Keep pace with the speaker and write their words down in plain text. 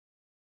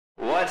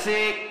What's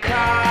it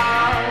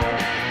called?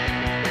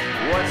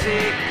 What's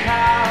it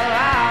called?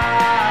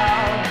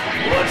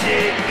 What's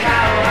it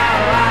called?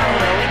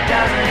 No, he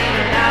doesn't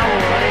even know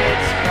what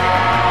it's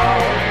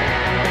called.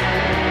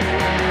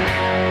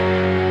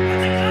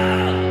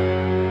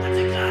 What's it called? What's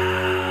it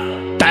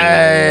called?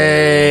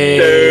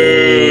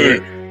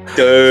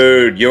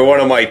 Dude, you're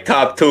one of my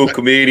top 2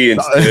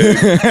 comedians,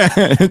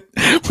 dude.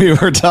 We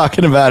were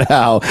talking about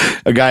how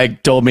a guy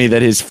told me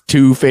that his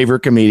 2 favorite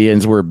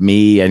comedians were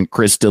me and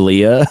Chris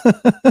D'Elia,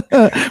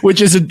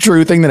 which is a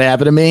true thing that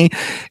happened to me.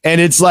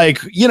 And it's like,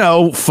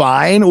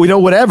 fine. We know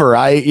whatever.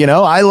 I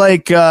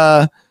like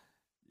my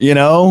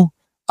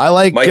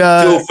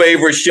 2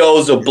 favorite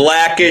shows are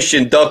Blackish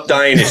and Duck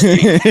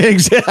Dynasty.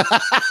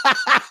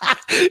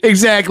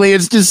 Exactly.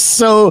 It's just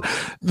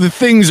the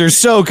things are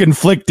so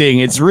conflicting.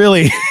 It's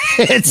really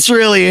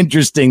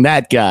interesting,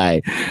 that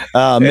guy.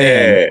 Man.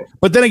 Yeah.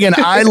 But then again,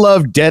 I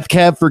love Death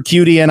Cab for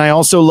Cutie, and I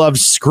also love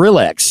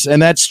Skrillex,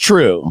 and that's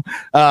true.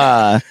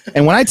 And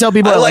when I tell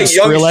people I like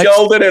Young Skrillex,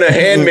 Sheldon and A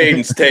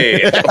Handmaid's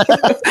Tale.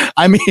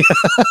 I mean,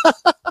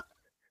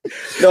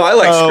 no, I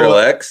like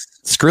Skrillex.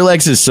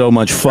 Skrillex is so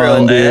much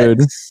fun, Skrillex.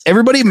 dude.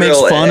 Everybody makes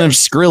fun of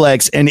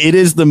Skrillex, and it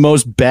is the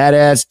most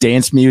badass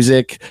dance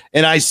music.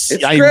 And I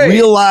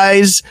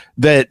realize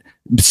that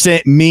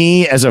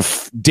me as a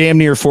damn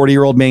near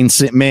 40-year-old man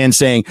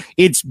saying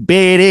it's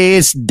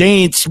badass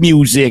dance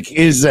music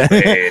is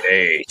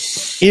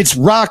it's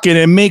rocking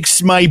and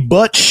makes my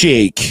butt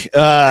shake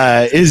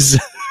is.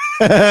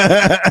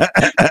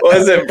 What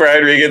was it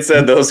Brian Regan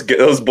said?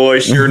 Those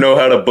boys sure know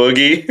how to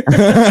boogie.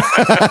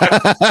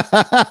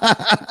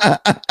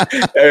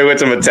 He went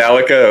to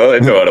Metallica. Oh,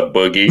 they know how to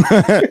boogie.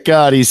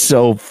 God, he's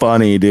so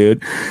funny, dude.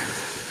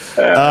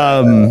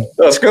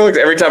 Skrillex.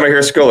 Every time I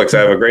hear Skrillex, I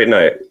have a great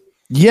night.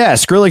 Yeah,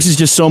 Skrillex is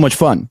just so much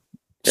fun.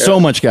 Yeah.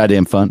 So much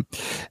goddamn fun.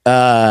 Shout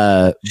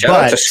out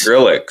to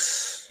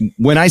Skrillex.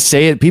 When I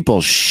say it, people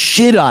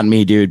shit on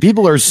me, dude.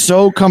 People are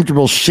so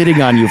comfortable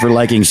shitting on you for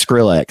liking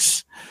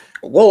Skrillex.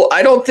 Well,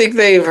 I don't think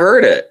they've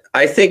heard it.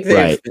 I think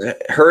they've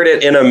heard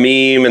it in a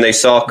meme and they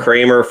saw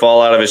Kramer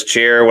fall out of his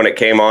chair when it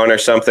came on or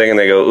something and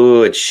they go,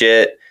 ooh, it's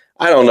shit.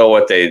 I don't know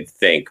what they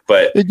think,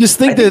 but they just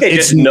think they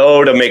just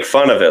know to make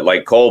fun of it,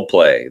 like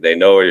Coldplay. They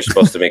know you're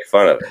supposed to make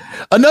fun of it.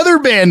 Another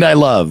band I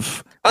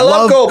love. I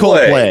love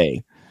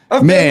Coldplay.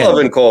 I've been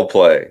loving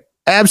Coldplay.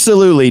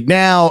 Absolutely.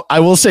 Now,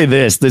 I will say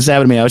this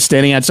happened to me. I was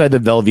standing outside the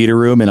Velveeta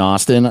Room in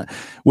Austin,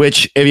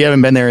 which, if you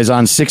haven't been there, is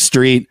on 6th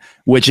Street,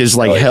 which is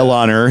like hell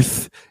on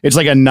earth. It's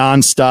like a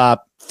nonstop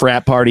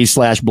frat party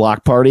 /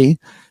 block party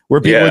where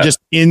people are just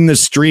in the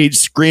street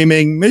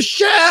screaming,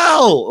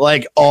 Michelle,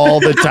 like all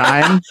the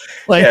time.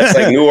 It's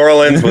like New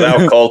Orleans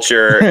without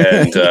culture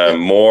and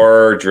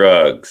more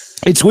drugs.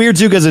 It's weird,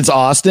 too, because it's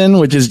Austin,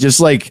 which is just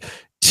like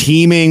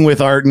teeming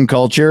with art and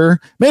culture.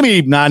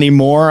 Maybe not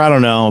anymore. I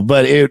don't know.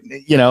 But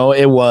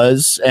it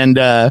was. And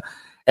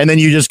then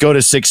you just go to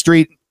 6th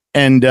Street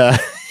and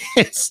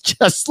it's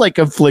just like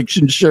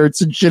Affliction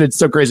shirts and shit. It's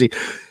so crazy.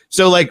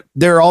 So like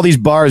there are all these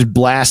bars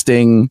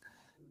blasting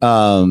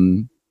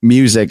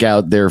music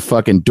out their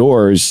fucking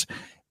doors.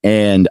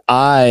 And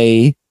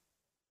someone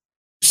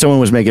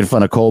was making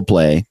fun of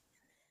Coldplay.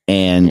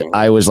 And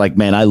I was like,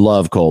 man, I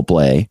love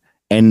Coldplay.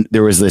 And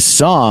there was this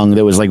song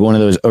that was like one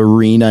of those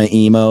arena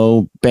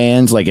emo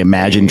bands, like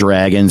Imagine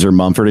Dragons or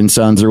Mumford &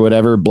 Sons or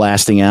whatever,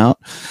 blasting out.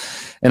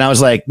 And I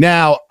was like,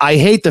 now, I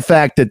hate the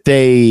fact that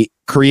they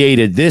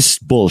created this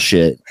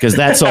bullshit because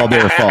that's all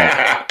their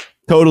fault.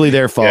 Totally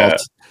their fault. Yeah.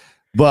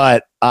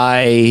 But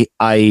I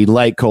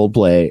like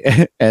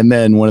Coldplay. And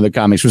then one of the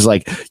comics was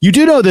like, you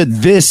do know that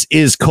this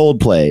is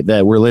Coldplay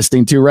that we're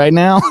listening to right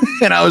now?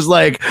 And I was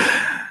like,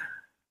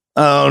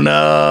 oh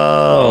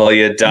no! Well,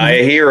 you die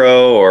a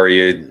hero, or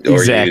you do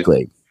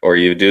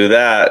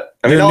that.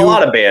 I mean, a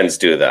lot of bands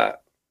do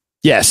that.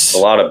 Yes, a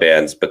lot of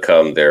bands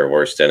become their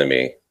worst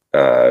enemy.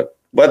 But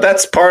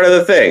that's part of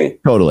the thing.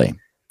 Totally.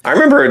 I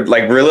remember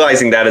like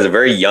realizing that as a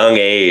very young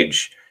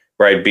age,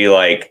 where I'd be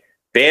like,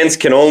 bands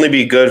can only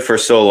be good for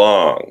so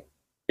long,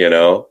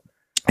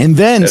 And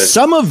then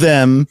some of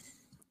them,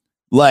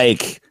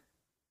 like,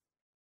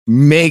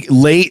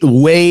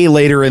 way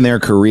later in their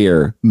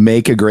career,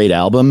 make a great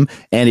album,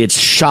 and it's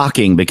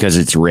shocking because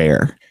it's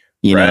rare.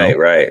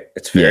 Right.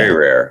 It's very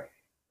rare.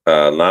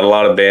 Not a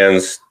lot of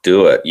bands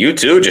do it.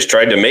 U2 just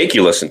tried to make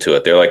you listen to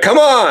it. They're like, come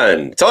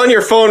on, it's on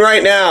your phone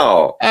right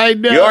now. I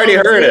know. You already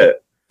heard it.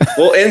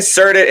 We'll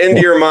insert it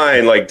into your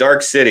mind like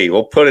Dark City.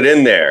 We'll put it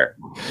in there.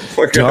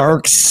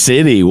 Dark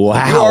City.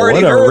 Wow.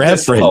 What a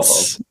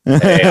reference.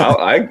 Hey,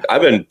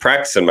 I've been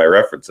practicing my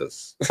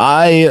references.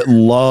 I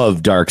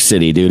love Dark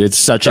City, dude. It's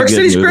such a good movie.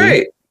 Dark City's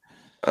great.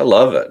 I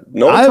love it.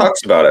 No one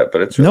talks about it,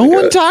 but it's really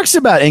no one talks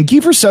about it. And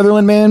Kiefer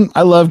Sutherland, man,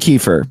 I love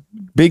Kiefer.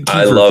 Big Kiefer fan.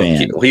 I love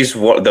Kiefer. He's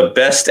the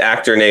best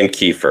actor named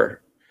Kiefer.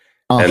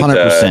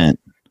 100%.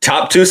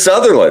 Top 2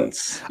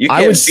 Sutherlands. You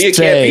can't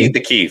beat the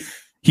Keef.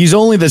 He's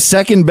only the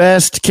second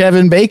best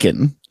Kevin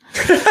Bacon.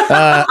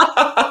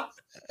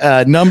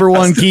 Number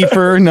one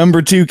Kiefer,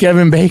 number two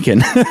Kevin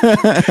Bacon.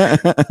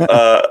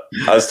 I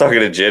was talking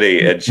to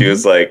Jenny, and she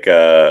was like,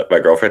 my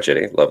girlfriend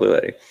Jenny, lovely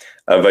lady,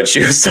 but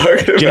she was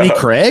talking about Jenny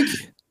Craig.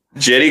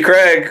 Jenny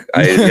Craig.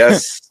 I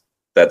guess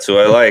that's who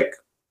I like.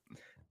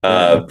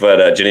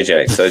 But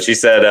Jenny. So she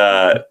said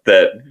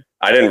that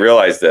I didn't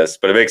realize this,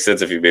 but it makes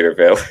sense if you meet her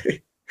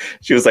family.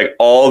 She was like,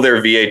 all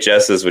their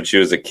VHSs when she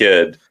was a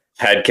kid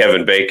had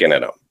Kevin Bacon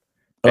in them.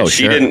 And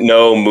she didn't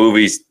know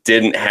movies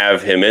didn't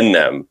have him in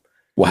them.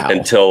 Wow.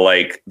 Until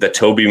like the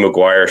Tobey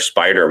Maguire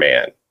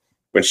Spider-Man,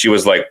 when she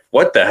was like,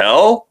 what the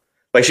hell?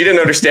 Like she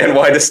didn't understand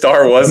why the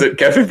star wasn't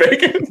Kevin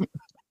Bacon.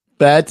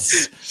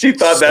 She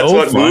thought that's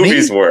what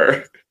movies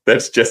were.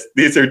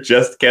 These are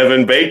just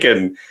Kevin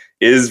Bacon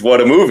is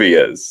what a movie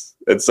is.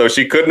 And so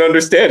she couldn't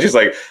understand. She's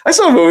like, I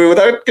saw a movie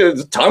without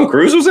Tom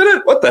Cruise was in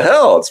it. What the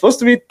hell? It's supposed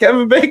to be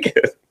Kevin Bacon.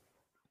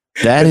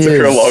 It took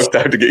her a long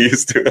time to get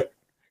used to it.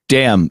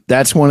 Damn,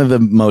 that's one of the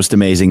most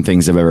amazing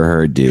things I've ever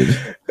heard, dude.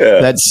 Yeah,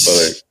 that's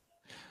funny.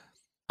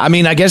 I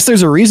mean, I guess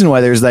there's a reason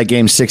why there's that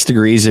game 6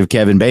 Degrees of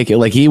Kevin Bacon.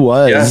 Like he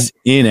was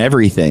in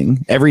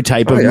everything, every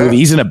type of movie.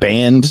 He's in a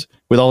band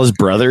with all his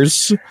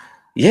brothers.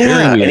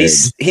 Yeah, and he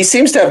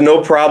seems to have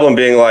no problem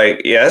being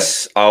like,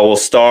 yes, I will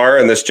star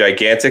in this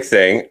gigantic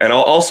thing, and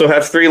I'll also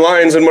have 3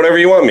 lines in whatever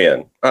you want me in.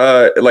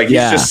 He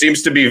just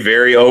seems to be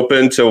very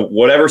open to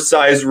whatever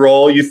size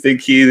role you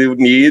think he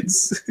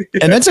needs.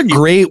 And that's a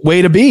great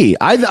way to be.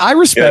 I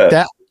respect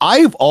that.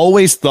 I've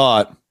always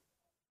thought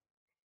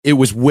it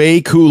was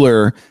way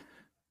cooler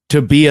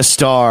to be a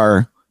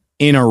star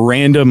in a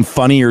random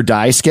Funny or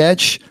Die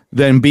sketch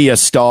than be a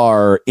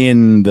star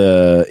in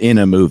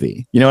a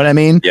movie. You know what I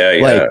mean? Yeah.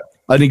 Like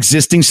an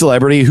existing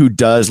celebrity who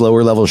does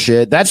lower level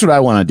shit. That's what I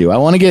want to do. I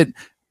want to get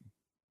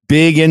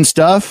big in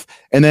stuff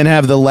and then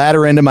have the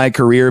latter end of my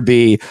career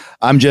be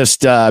I'm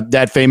just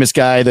that famous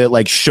guy that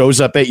like shows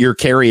up at your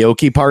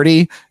karaoke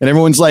party and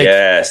everyone's like,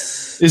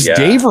 is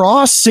Dave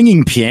Ross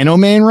singing Piano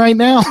Man right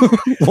now?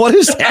 What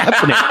is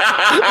happening?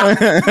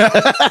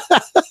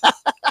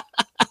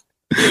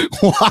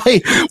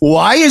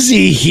 Why is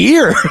he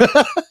here?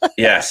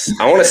 Yes,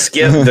 I want to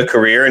skip the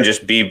career and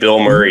just be Bill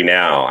Murray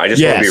now. I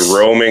just want to be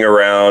roaming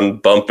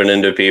around, bumping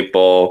into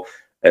people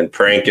and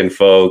pranking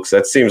folks.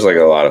 That seems like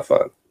a lot of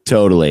fun.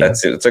 Totally.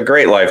 It's a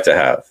great life to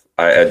have.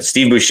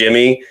 Steve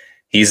Buscemi,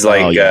 he's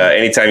like,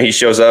 anytime he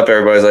shows up,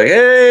 everybody's like,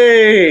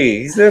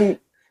 hey,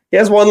 he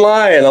has one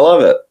line. I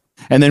love it.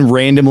 And then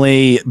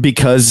randomly,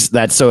 because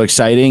that's so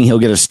exciting, he'll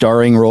get a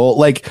starring role.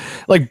 Like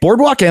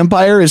Boardwalk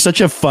Empire is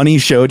such a funny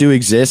show to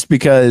exist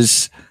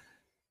because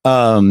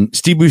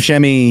Steve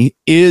Buscemi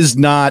is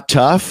not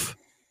tough.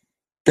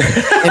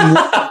 And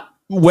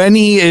when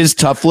he is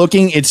tough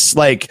looking, it's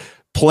like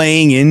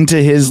playing into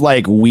his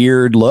like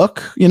weird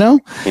look, you know?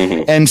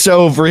 Mm-hmm. And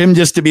so for him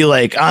just to be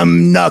like,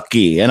 I'm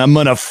Nucky and I'm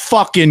going to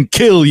fucking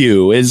kill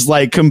you is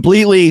like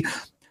completely,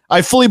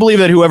 I fully believe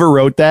that whoever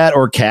wrote that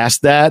or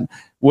cast that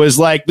was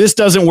like, this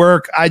doesn't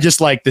work. I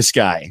just like this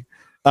guy.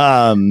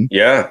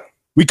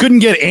 We couldn't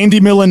get Andy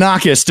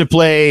Milonakis to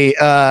play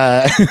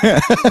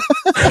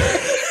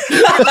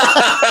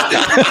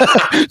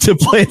to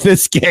play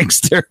this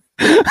gangster.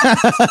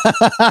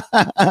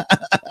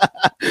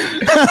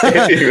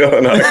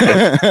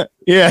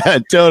 Yeah,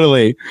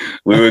 totally.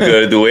 We were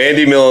going to do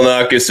Andy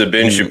Milonakis or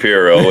Ben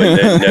Shapiro, and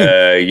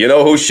then you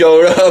know who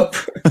showed up?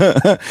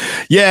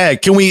 Yeah,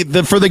 can we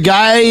for the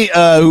guy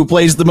who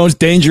plays the most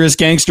dangerous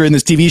gangster in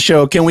this TV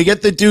show? Can we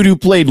get the dude who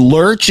played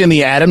Lurch in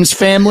the Addams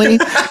Family?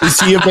 Is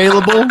he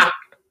available?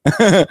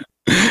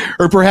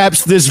 Or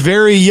perhaps this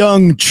very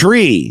young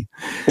Tree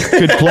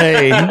could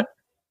play.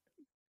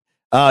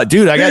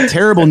 Dude, I got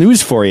terrible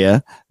news for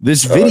you.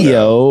 This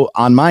video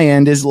on my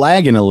end is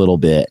lagging a little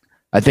bit.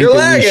 I think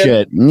we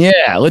should.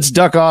 Yeah, let's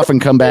duck off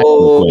and come back.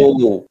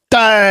 Oh,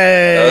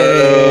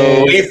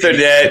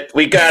 Ethernet.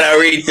 We got our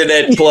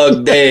Ethernet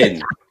plugged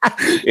in.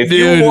 If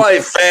you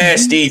want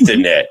fast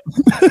Ethernet,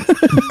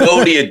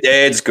 go to your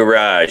dad's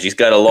garage. He's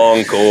got a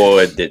long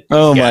cord.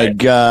 My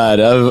God.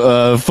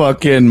 A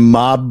fucking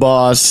mob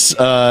boss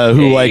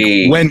who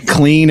went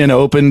clean and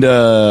opened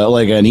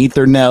like an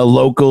Ethernet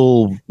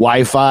local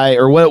Wi-Fi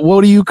or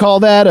what do you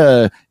call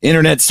that?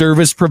 Internet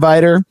service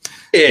provider?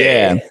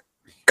 Yeah.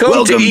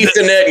 Come to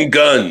Ethernet and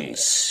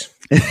Guns.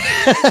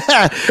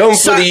 Come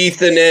for the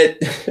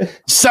Ethernet.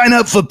 Sign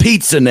up for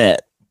PizzaNet.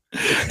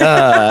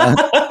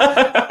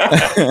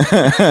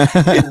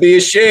 It'd be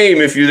a shame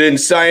if you didn't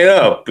sign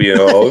up, you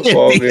know.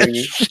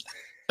 You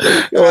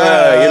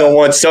don't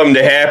want something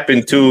to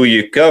happen to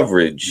your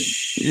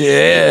coverage.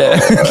 Yeah.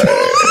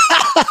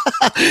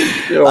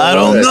 I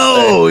don't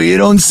know. You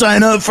don't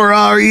sign up for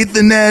our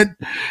Ethernet.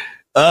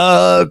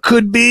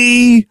 Could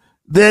be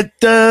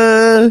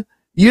that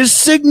your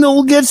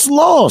signal gets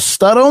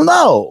lost. I don't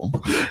know.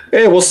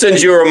 Hey, we'll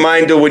send you a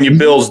reminder when your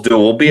bill's due.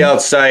 We'll be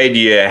outside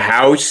your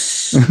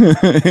house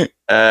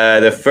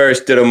the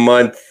first of the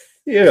month.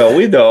 You know,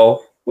 we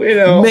know.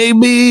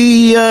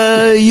 maybe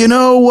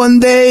one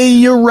day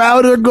your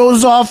router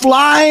goes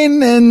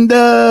offline and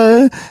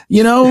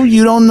you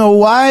don't know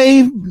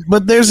why,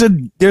 but there's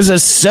a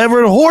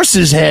severed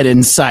horse's head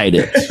inside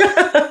it.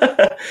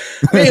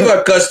 Many of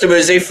our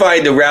customers, they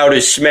find the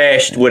router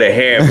smashed with a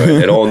hammer.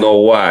 They don't know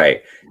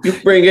why. You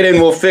bring it in,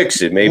 we'll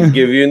fix it. Maybe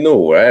give you a new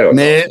one. I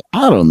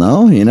don't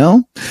know.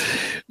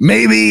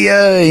 Maybe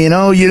you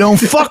don't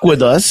fuck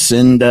with us,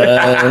 and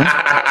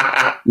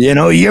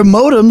your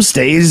modem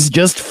stays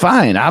just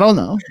fine. I don't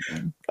know.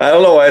 I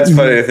don't know why it's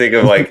funny to think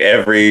of like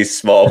every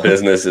small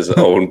business is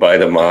owned by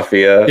the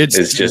mafia.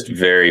 It's just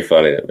very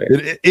funny to me.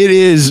 It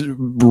is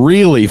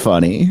really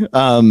funny.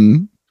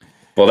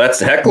 Well,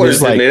 that's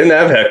hecklers. They didn't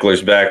have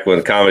hecklers back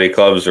when comedy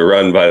clubs were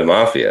run by the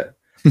mafia.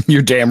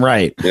 You're damn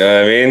right. You know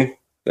what I mean?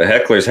 The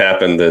hecklers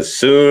happened as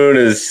soon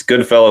as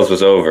Goodfellas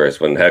was over is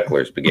when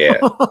hecklers began.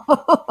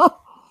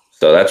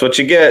 So that's what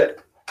you get.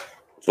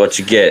 That's what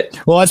you get.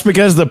 Well, that's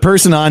because the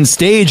person on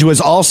stage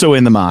was also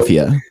in the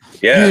mafia.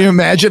 Yeah. Can you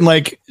imagine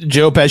like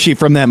Joe Pesci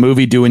from that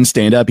movie doing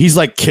stand up? He's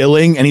like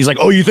killing and he's like,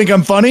 oh, you think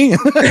I'm funny?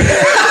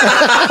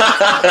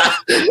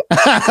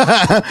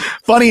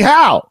 Funny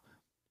how?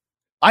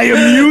 I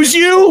amuse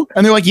you?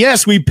 And they're like,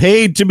 yes, we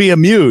paid to be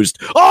amused.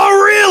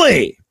 Oh,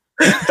 really?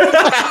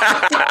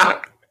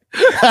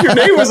 Your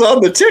name was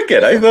on the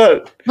ticket. I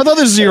thought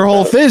this is your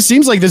whole thing. It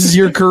seems like this is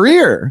your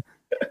career.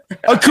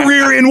 A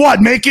career in what?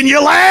 Making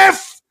you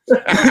laugh?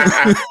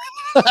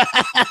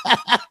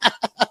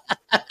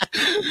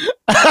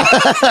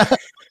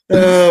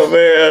 Oh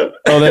man.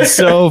 Oh, that's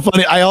so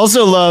funny. I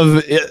also love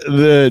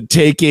the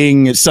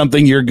taking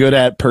something you're good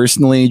at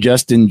personally,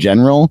 just in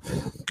general.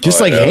 Just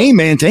hey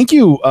man, thank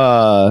you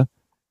for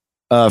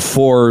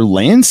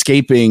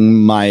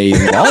landscaping my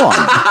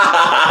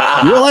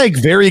lawn. You're like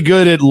very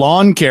good at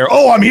lawn care.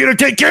 Oh, I'm here to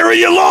take care of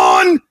your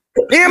lawn.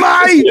 Am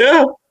I?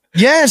 Yeah.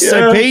 Yes,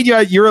 yeah. I paid you.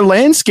 You're a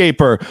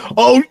landscaper.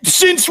 Oh,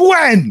 since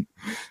when?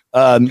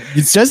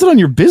 It says it on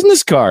your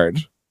business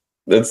card.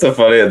 That's so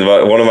funny.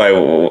 One of my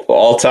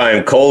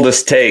all-time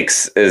coldest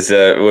takes is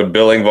when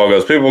Bill Engvall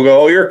goes, people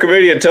go, oh, you're a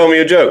comedian, tell me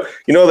a joke.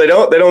 They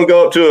don't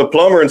go up to a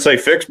plumber and say,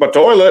 fix my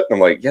toilet. I'm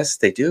like, yes,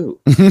 they do.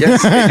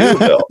 Yes, they do,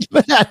 Bill.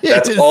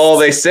 That's all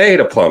they say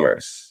to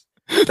plumbers.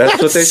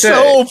 That's what they say.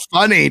 So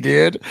funny,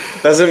 dude.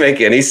 Doesn't make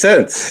any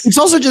sense. It's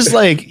also just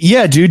like,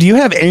 yeah, dude, do you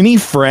have any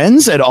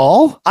friends at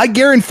all? I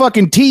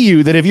guarantee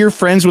you that if you're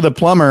friends with a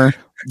plumber,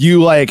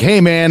 you like, hey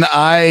man,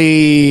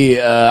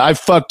 I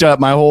fucked up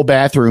my whole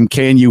bathroom.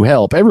 Can you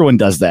help? Everyone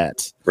does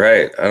that.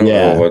 Right. I don't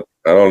know what.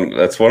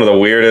 That's one of the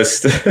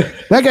weirdest.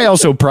 That guy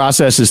also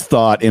processes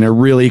thought in a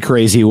really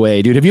crazy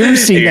way, dude. Have you ever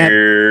seen that?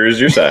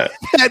 Here's your sign.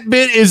 That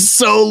bit is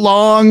so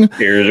long.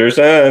 Here's your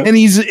sign. And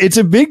it's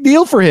a big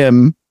deal for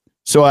him.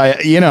 So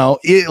you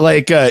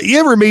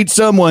ever meet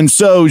someone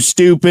so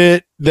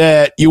stupid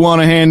that you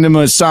want to hand them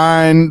a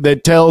sign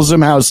that tells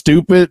them how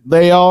stupid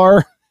they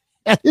are?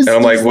 And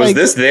I'm like, was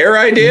this their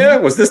idea?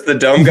 Was this the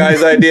dumb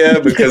guy's idea?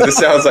 Because it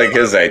sounds like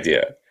his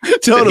idea.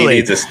 Totally. He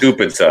needs a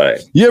stupid sign.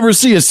 You ever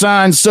see a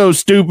sign so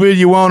stupid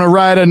you want to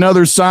write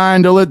another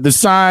sign to let the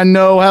sign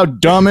know how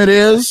dumb it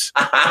is?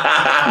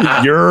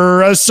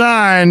 You're a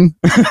sign.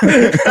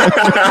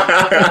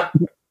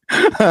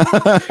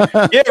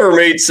 You ever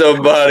meet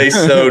somebody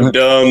so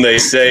dumb they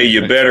say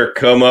you better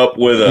come up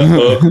with a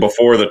hook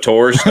before the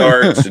tour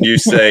starts, and you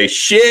say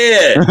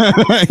shit?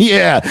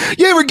 Yeah.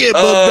 You ever get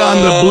booked on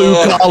the Blue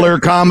Collar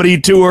Comedy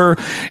Tour,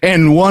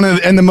 and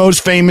the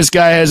most famous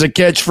guy has a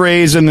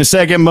catchphrase, and the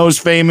second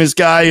most famous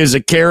guy is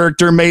a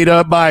character made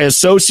up by a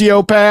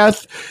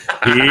sociopath?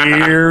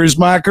 Here's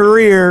my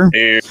career.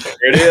 Here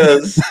it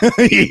is.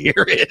 Here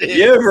it is.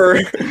 You ever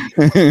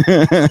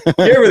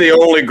the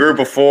only group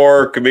of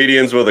four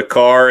comedians with a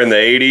car in the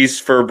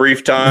 80s for a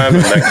brief time,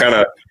 and that kind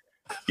of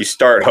you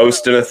start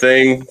hosting a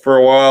thing for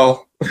a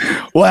while?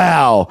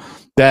 Wow,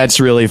 that's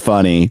really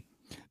funny.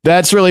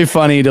 That's really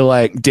funny to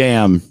like,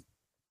 damn,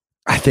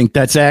 I think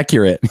that's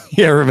accurate.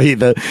 You ever be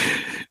the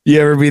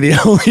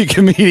only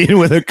comedian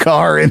with a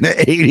car in the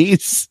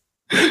 80s?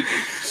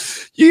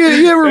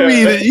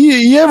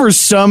 You ever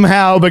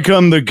somehow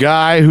become the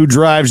guy who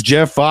drives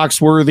Jeff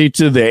Foxworthy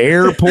to the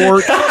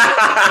airport?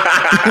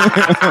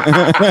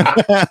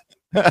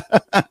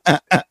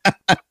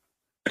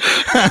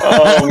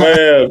 Oh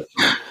man,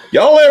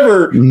 y'all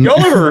ever go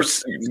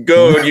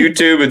on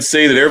YouTube and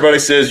see that everybody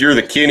says you're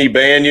the Kenny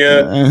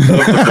Banya of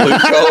the Blue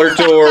Collar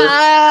Tour?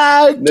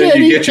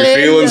 Then you get your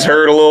feelings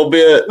hurt a little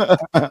bit.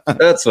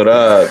 That's what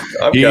I've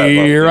got.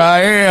 Here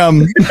I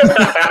am.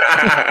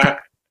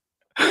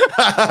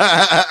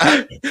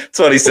 That's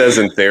what he says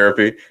in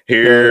therapy.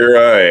 Here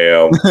I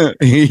am.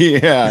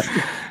 Yeah,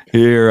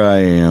 here I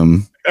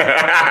am.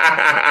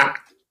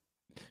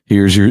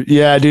 Here's your,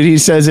 yeah, dude, he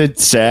says it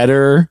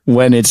sadder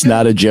when it's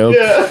not a joke.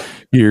 Yeah.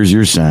 Here's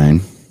your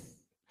sign.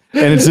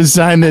 And it's a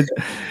sign that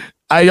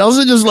I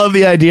also just love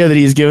the idea that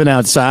he's giving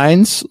out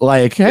signs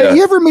like, hey,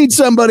 you ever meet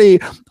somebody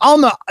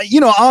on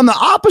the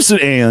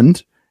opposite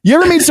end? You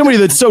ever meet somebody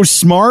that's so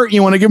smart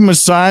you want to give them a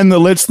sign that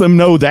lets them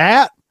know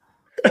that?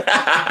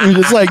 And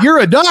it's like, you're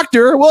a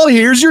doctor. Well,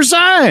 here's your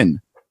sign.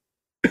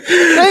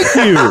 Thank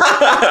you.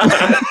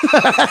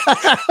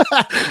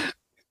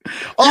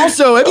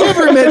 Also, have you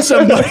ever met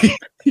somebody?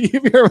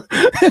 You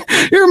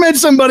ever met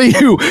somebody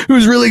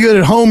who's really good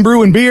at home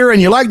brewing beer,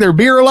 and you like their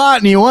beer a lot,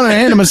 and you want to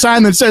hand them a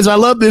sign that says "I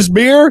love this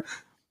beer"?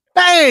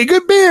 Hey,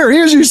 good beer.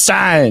 Here's your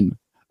sign.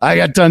 I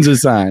got tons of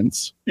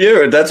signs.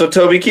 Yeah, that's what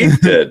Toby Keith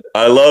did.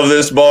 I love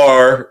this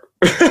bar.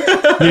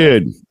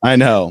 Dude, I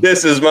know.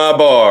 This is my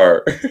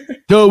bar.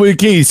 Toby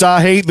Keith,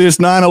 I hate this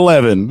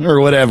 9/11 or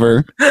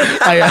whatever.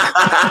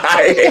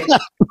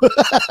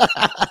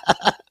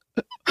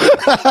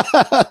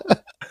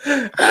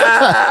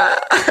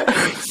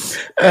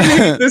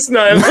 This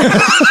night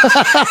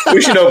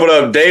we should open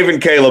up Dave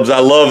and Caleb's I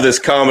love this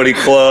comedy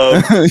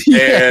club.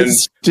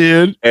 Yes,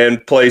 dude,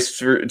 and place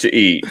to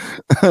eat.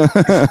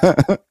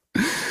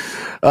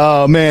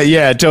 Oh man,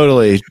 yeah,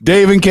 totally.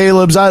 Dave and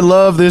Caleb's I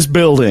love this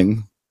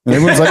building. And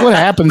everyone's like, what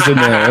happens in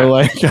there? They're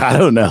like, I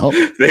don't know.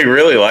 They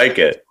really like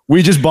it.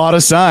 We just bought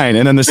a sign,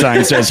 and then the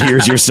sign says,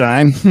 here's your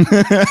sign.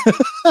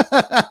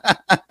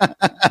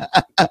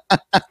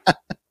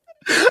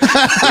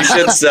 We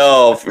should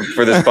sell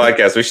for this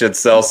podcast. We should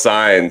sell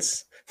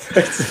signs.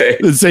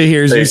 say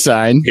here's your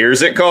sign.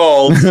 Here's it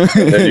called.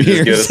 And then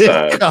you just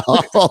get a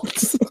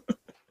sign.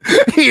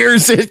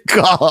 Here's it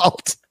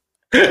called.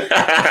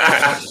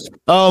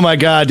 Oh my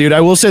god, dude!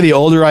 I will say, the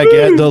older I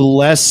get, the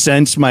less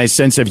sense my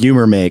sense of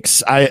humor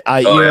makes. I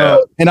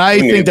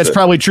think that's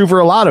probably true for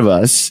a lot of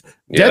us.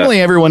 Yeah.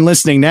 Definitely everyone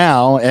listening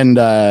now, and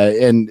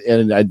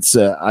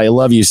I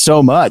love you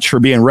so much for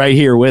being right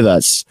here with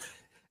us.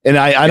 And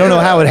I don't know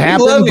how it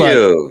happened,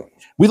 but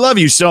we love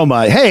you so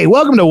much. Hey,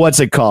 welcome to What's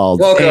It Called?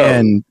 Welcome.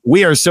 And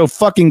we are so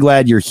fucking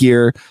glad you're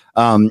here.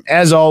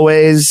 As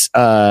always,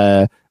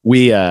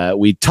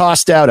 we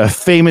tossed out a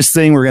famous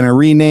thing we're going to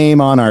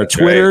rename on our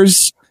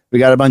Twitters. Right. We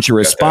got a bunch of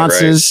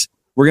responses. Right.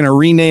 We're going to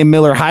rename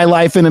Miller High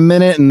Life in a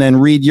minute and then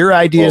read your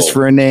ideas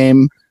for a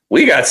name.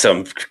 We got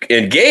some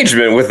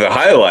engagement with the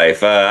High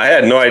Life. I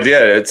had no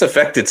idea. It's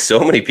affected so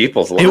many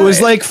people's lives. It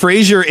was like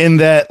Frasier in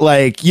that,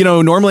 like, you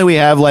know, normally we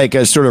have like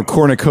a sort of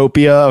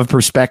cornucopia of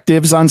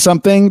perspectives on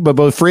something, but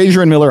both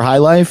Frasier and Miller High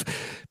Life,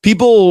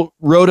 people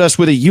wrote us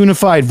with a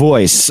unified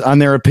voice on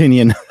their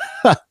opinion.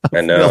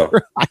 I know.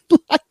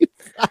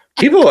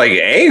 People like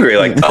angry,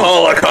 like the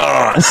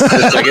Holocaust.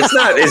 It's like, it's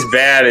not as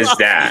bad as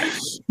that.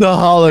 The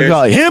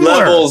Holocaust.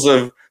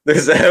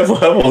 There's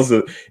levels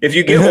of, if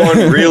you get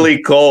one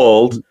really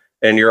cold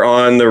and you're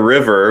on the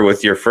river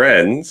with your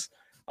friends,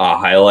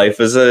 High Life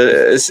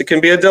it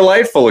can be a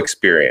delightful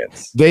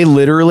experience. They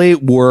literally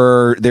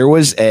were,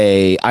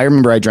 I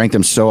remember I drank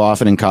them so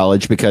often in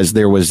college because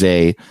there was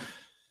a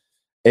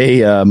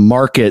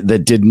market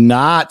that did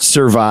not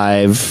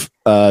survive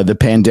the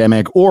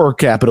pandemic or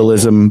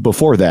capitalism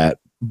before that.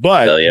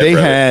 But they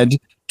had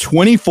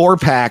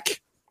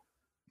 24-pack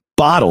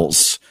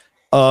bottles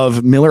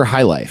of Miller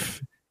High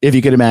Life, if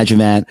you could imagine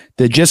that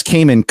just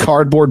came in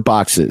cardboard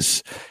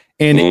boxes.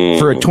 And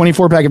for a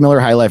 24-pack of Miller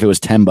High Life, it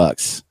was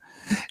 $10.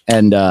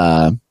 And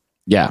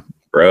yeah.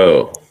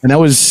 Bro. And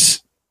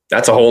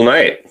that's a whole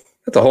night.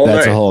 That's a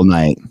whole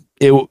night.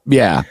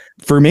 Yeah.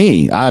 For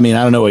me, I mean,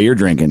 I don't know what you're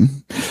drinking.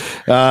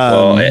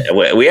 Well,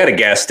 we had a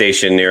gas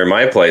station near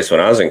my place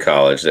when I was in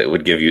college that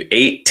would give you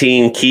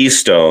 18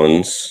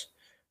 Keystones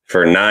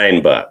for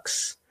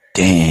 $9.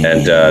 Damn.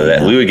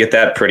 And we would get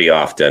that pretty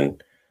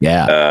often.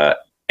 Yeah.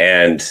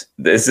 And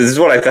this is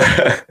what I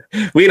thought.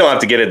 We don't have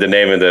to get into the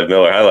name of the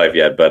Miller High Life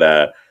yet,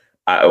 but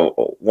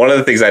one of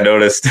the things I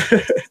noticed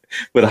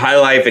with High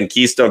Life and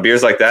Keystone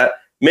beers like that,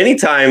 many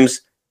times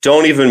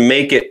don't even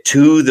make it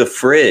to the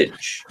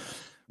fridge.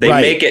 They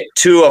make it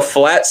to a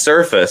flat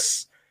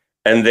surface,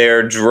 and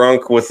they're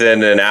drunk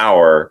within an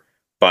hour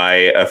by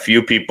a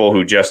few people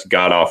who just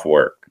got off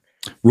work.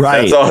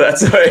 Right.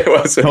 That's what it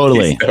was.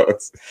 Totally.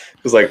 It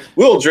was like,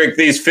 we'll drink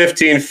these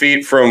 15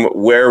 feet from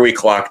where we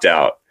clocked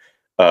out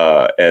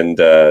and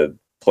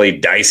play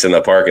dice in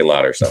the parking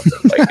lot or something.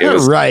 Like, it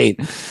was right.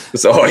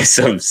 It's always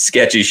some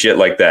sketchy shit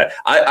like that.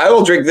 I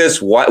will drink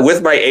this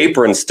with my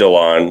apron still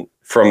on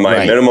from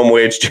my minimum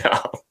wage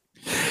job.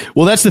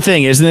 Well, that's the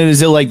thing, isn't it?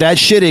 Is it like that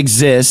shit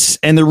exists?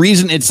 And the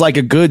reason it's like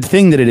a good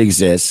thing that it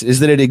exists is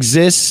that it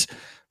exists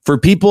for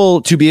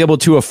people to be able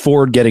to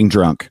afford getting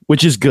drunk,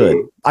 which is good.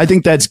 I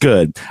think that's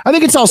good. I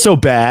think it's also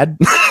bad.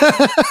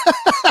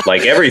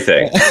 Like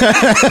everything.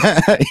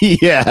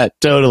 Yeah,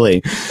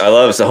 totally. I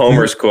love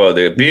Homer's quote,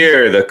 the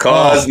beer, the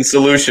cause and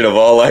solution of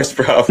all life's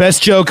problems.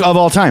 Best joke of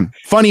all time.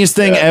 Funniest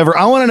thing ever.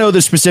 I want to know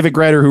the specific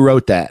writer who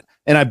wrote that.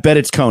 And I bet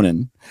it's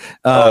Conan.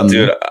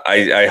 Dude,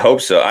 I hope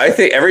so. I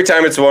think every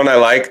time it's one I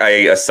like, I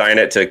assign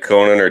it to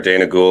Conan or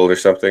Dana Gould or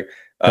something.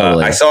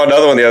 Totally. I saw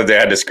another one the other day.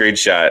 I had a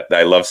screenshot that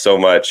I love so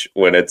much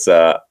when it's,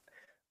 I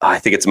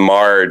think it's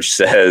Marge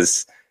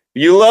says,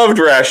 "You loved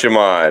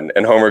Rashomon."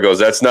 And Homer goes,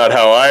 "That's not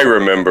how I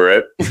remember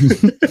it."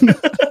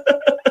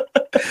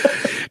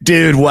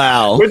 Dude,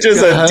 wow. Which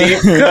is a deep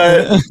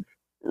cut.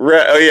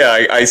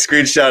 I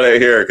screenshot it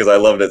here because I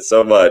loved it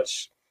so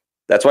much.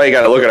 That's why you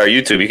got to look at our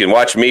YouTube. You can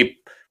watch me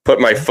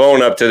put my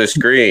phone up to the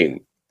screen.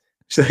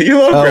 So you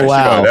love Gresham.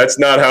 Wow. That's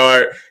not how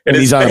I. And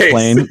he's on a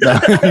plane.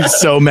 He's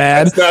so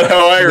mad. That's not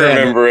how I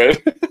remember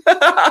it.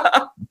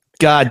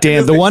 God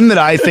damn. The one that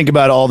I think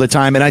about all the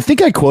time, and I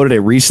think I quoted it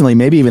recently,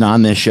 maybe even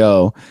on this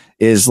show,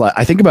 is like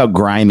I think about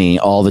Grimy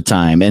all the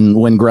time. And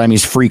when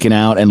Grimy's freaking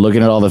out and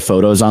looking at all the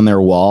photos on their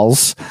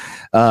walls,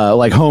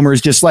 like Homer's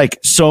just like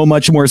so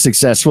much more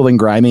successful than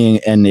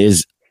Grimy and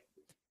is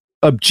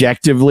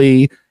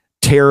objectively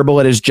terrible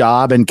at his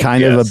job and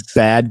kind of a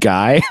bad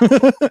guy.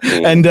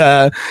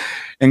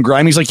 And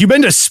Grimy's like, "You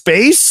been to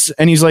space?"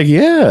 And he's like,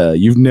 "Yeah,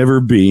 you've never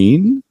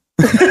been."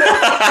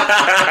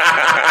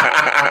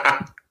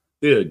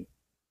 Dude,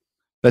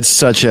 that's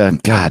such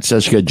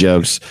good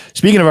jokes.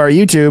 Speaking of our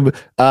YouTube,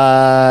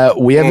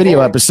 we have video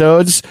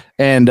episodes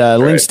and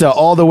links to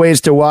all the ways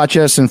to watch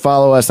us and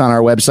follow us on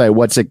our website.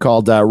 What's it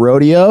called?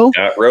 Rodeo.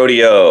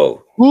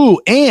 Rodeo.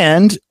 Ooh,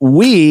 and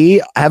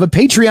we have a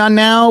Patreon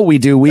now. We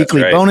do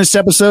weekly bonus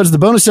episodes. The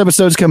bonus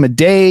episodes come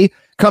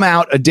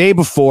out a day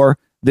before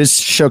this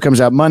show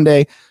comes out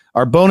Monday.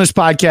 Our bonus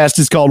podcast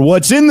is called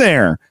What's in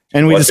There?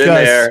 And we we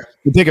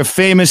pick a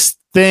famous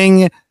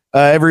thing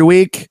every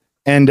week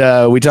and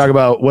we talk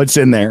about what's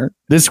in there.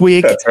 This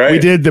week we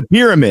did the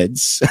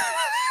pyramids.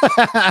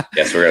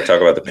 Yes, we're going to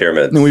talk about the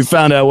pyramids. And we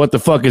found out what the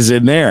fuck is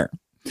in there.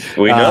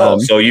 We know.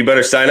 So you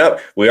better sign up.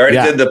 We already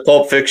did the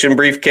Pulp Fiction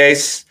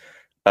briefcase.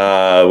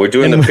 We're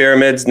doing the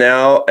pyramids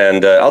now,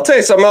 and I'll tell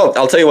you something else.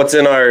 I'll tell you what's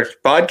in our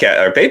podcast,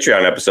 our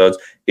Patreon episodes,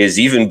 is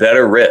even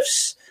better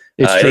riffs.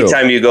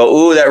 Anytime you go,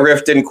 ooh, that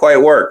riff didn't quite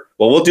work.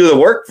 Well, we'll do the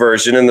work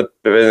version in the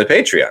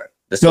Patreon.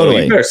 So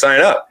you better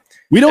sign up.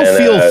 We don't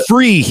feel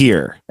free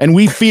here, and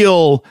we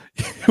feel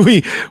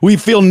we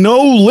feel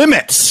no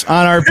limits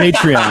on our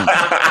Patreon.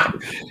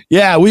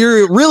 Yeah,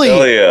 we're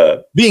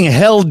really being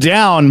held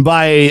down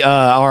by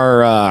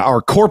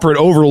our corporate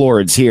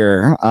overlords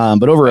here,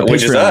 but over at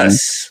which Patreon, is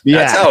us.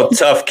 That's how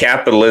tough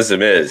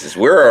capitalism is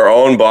we're our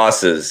own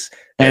bosses,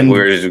 and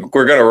we're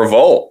going to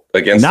revolt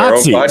against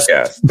Nazis. Our own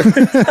podcast.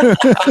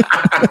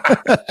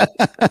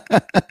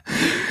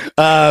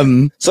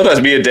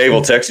 Sometimes me and Dave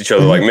will text each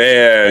other like,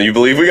 "Man, you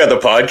believe we got the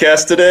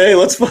podcast today?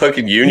 Let's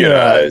fucking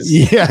unionize."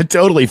 Yeah,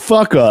 totally.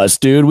 Fuck us,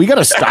 dude. We got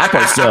to stop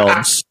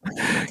ourselves.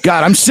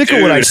 God, I'm sick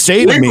of what I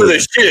say to me.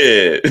 The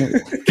shit.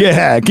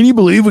 Yeah, can you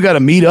believe we got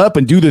to meet up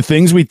and do the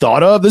things we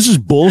thought of? This is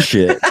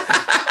bullshit. Hell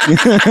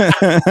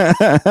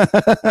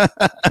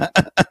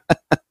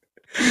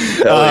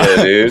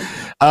yeah, dude.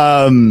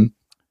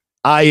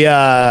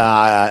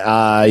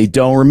 I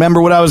don't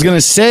remember what I was going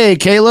to say,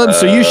 Caleb.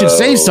 So you should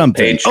say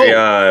something.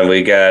 Patreon,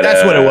 we got.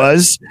 That's what it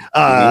was.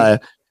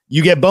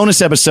 You get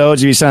bonus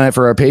episodes if you sign up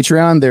for our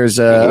Patreon. There's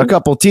a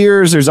couple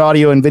tiers. There's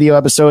audio and video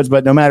episodes,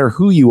 but no matter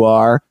who you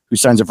are who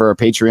signs up for our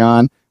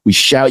Patreon, we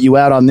shout you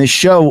out on this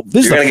show.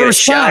 This is the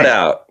first shout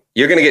out.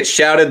 You're gonna get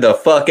shouted the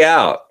fuck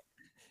out.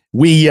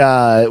 We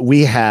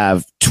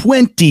have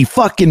 20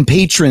 fucking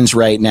patrons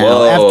right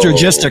now after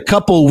just a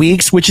couple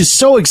weeks, which is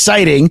so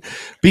exciting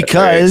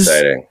because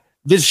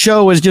this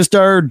show is just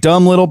our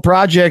dumb little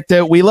project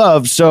that we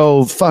love.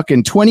 So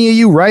fucking 20 of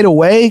you right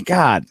away.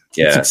 God.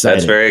 Yeah,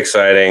 that's very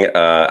exciting.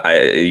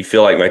 You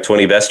feel like my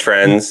 20 best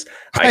friends.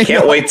 I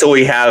can't wait till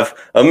we have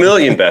 1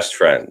 million best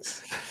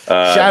friends.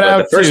 Shout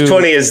out. The first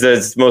 20 is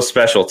the most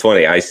special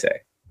 20, I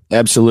say.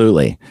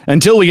 Absolutely.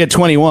 Until we get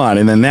 21,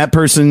 and then that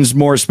person's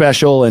more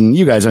special, and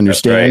you guys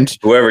understand. Right.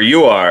 Whoever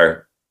you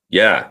are,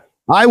 yeah.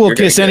 I will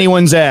kiss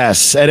anyone's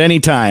ass at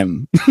any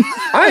time.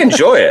 I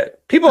enjoy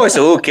it. People always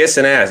say, "Ooh,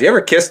 kissing ass." You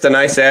ever kissed a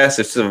nice ass?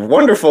 It's a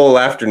wonderful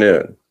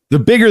afternoon. The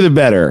bigger the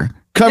better.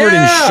 Covered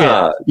in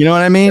shit. You know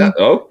what I mean? Yeah.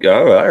 Oh,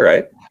 all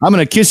right. I'm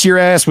going to kiss your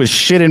ass with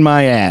shit in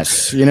my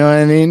ass. You know what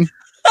I mean?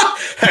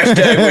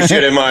 Hashtag with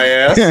shit in my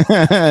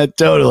ass.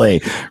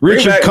 Totally.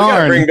 Richard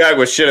Karn. Bring back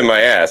with shit in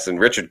my ass and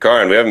Richard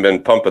Karn. We haven't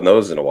been pumping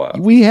those in a while.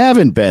 We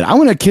haven't been. I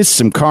want to kiss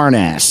some Karn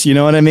ass. You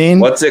know what I mean?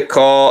 What's it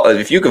called?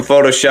 If you could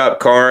Photoshop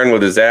Karn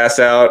with his ass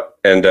out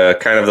and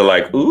kind of the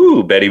like,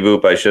 ooh, Betty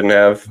Boop, I shouldn't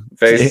have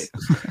face.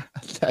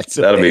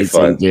 That'll be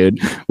fun, dude.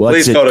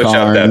 Please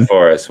Photoshop that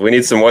for us. We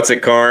need some What's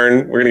It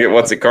Karn. We're gonna get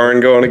What's It Karn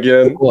going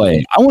again.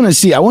 Boy, I want to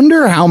see. I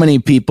wonder how many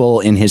people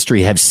in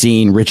history have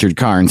seen Richard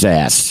Karn's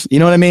ass. You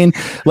know what I mean?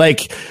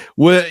 Like,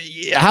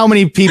 how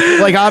many people?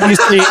 Like,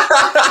 obviously,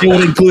 it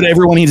would include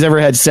everyone he's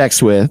ever had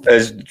sex with.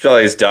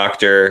 Probably his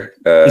doctor,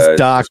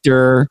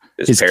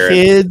 his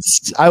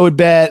kids. I would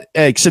bet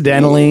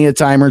accidentally a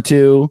time or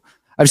two.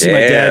 I've seen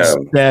my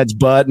dad's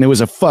butt, and it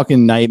was a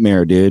fucking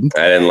nightmare, dude.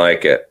 I didn't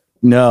like it.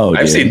 No,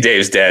 I've seen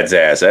Dave's dad's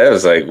ass. I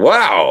was like,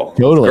 wow,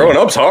 totally. Growing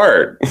up's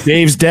hard.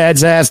 Dave's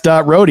dad's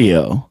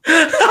ass.rodeo.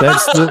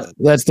 That's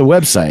the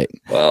website.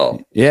 Well,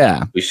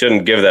 yeah, we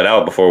shouldn't give that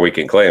out before we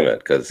can claim it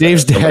because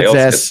Dave's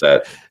dad's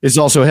ass is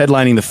also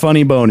headlining the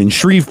Funny Bone in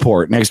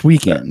Shreveport next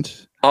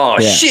weekend. Oh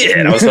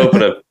shit! I was hoping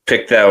to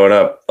pick that one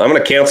up. I'm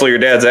going to cancel your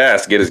dad's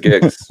ass to get his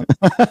gigs.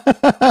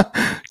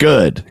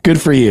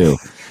 Good for you.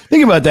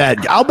 Think about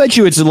that. I'll bet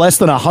you it's less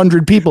than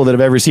 100 people that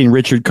have ever seen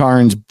Richard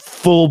Karn's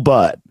full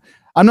butt.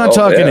 I'm not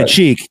talking a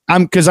cheek.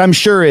 Because I'm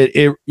sure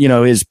it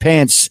his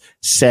pants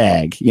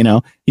sag. You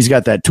know, he's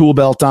got that tool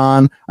belt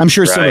on. I'm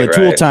sure some of the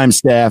Tool Time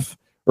staff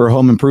or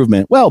Home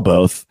Improvement? Well,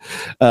 both.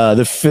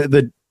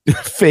 The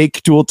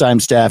fake Tool Time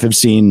staff have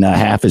seen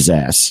half his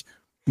ass,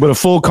 but a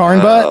full Karn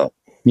butt,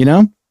 you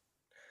know?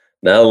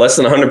 No, less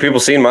than 100 people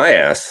seen my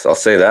ass. I'll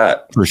say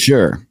that. For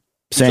sure.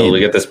 Same. So we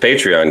get this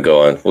Patreon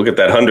going. We'll get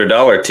that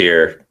 $100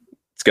 tier.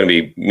 It's going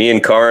to be me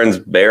and Karn's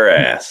bare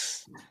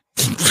ass.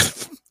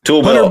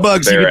 Tool belt, $100 you bare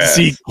get to ass.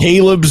 see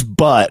Caleb's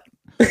butt.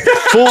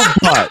 Full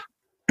butt.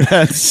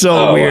 That's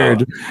so weird.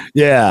 Wow.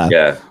 Yeah.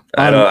 Yeah.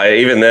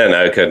 Even then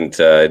I couldn't,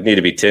 it'd need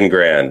to be 10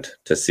 grand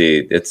to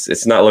see.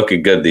 It's not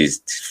looking good.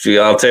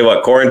 I'll tell you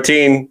what,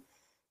 quarantine,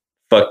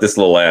 fuck this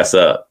little ass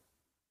up.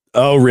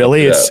 Oh,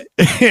 really?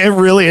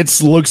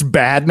 It looks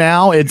bad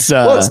now. It's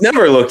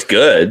never looked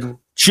good.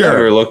 Sure.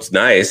 Never looked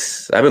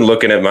nice. I've been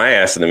looking at my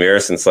ass in the mirror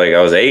since like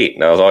I was 8,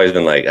 and I was always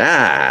been like,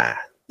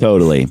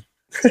 Totally.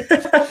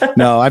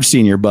 No, I've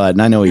seen your butt,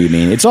 and I know what you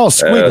mean. It's all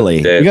squiggly.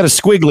 You got a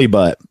squiggly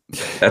butt.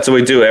 That's what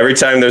we do every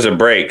time there's a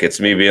break. It's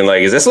me being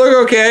like, "Is this look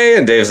okay?"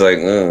 And Dave's like,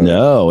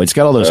 "No, it's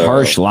got all those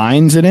harsh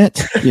lines in it."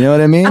 You know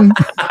what I mean?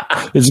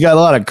 It's got a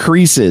lot of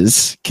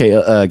creases.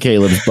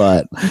 Caleb's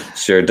butt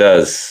sure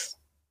does.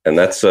 And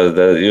that's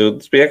you'll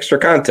be extra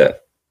content.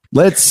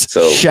 Let's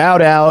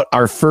shout out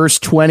our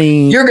first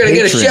 20. You're going to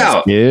get a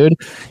shout, dude.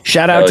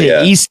 Shout out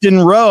to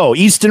Easton Rowe.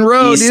 Easton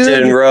Rowe,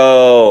 Easton dude.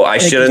 Rowe. I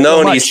should have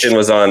known Easton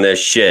was on this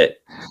shit.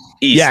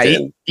 Easton. Yeah,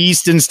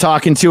 Easton's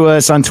talking to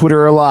us on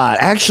Twitter a lot.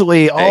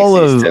 Actually, all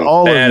of you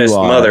are. Baddest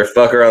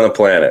motherfucker on the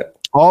planet.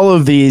 All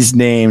of these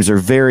names are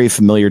very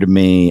familiar to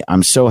me.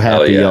 I'm so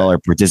happy y'all are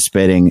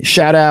participating.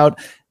 Shout out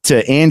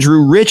to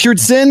Andrew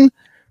Richardson.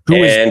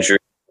 Andrew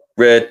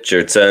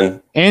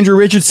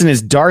Richardson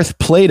is Darth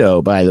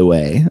Plato, by the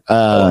way.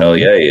 Hell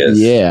yeah, he is.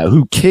 Yeah,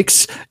 who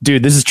kicks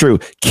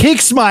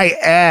my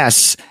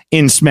ass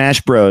in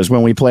Smash Bros.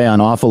 When we play on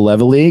Awful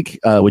Level League,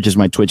 which is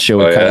my Twitch show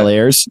with Kyle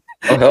Ayers.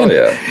 Oh, hell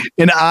yeah.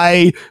 And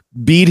I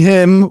beat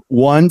him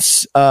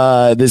once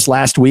this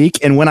last week,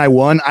 and when I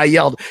won, I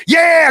yelled,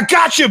 "Yeah,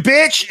 gotcha,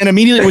 bitch!" And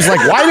immediately was like,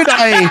 why did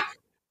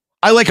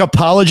I like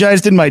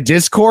apologized in my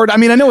Discord? I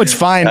mean, I know it's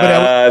fine, but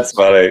that's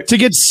funny to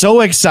get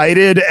so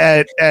excited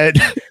at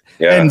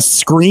and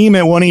scream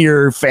at one of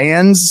your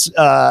fans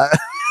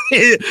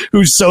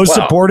who's so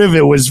supportive.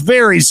 It was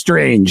very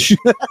strange.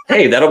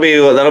 Hey, that'll be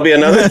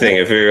another thing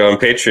if you're on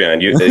Patreon.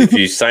 If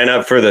you sign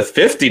up for the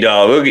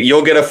 $50,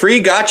 you'll get a free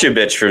gotcha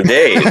bitch from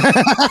Dave.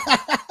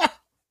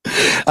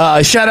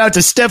 Shout out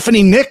to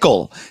Stephanie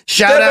Nickel.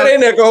 Stephanie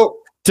Nickel.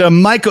 To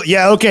Michael.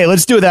 Yeah, okay,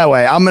 let's do it that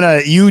way. I'm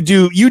gonna you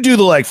do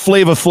the like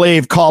Flava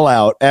Flav call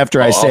out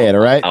after I say it,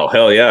 all right? Oh,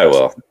 hell yeah, I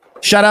will.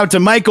 Shout out to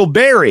Michael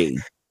Berry.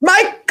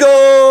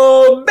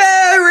 Michael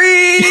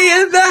Berry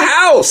in the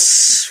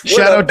house.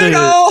 Shout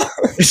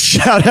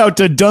out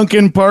to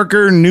Duncan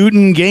Parker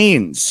Newton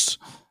Gaines.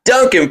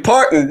 Duncan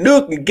Parker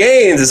Newton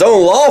Gaines, his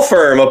own law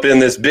firm up in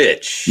this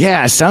bitch.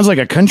 Yeah, sounds like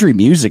a country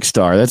music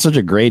star. That's such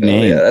a great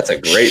name. Yeah, that's a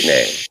great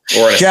name.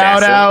 Or an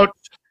Shout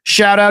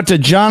out to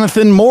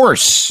Jonathan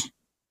Morse.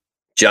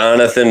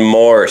 Jonathan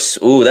Morse.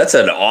 Ooh, that's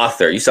an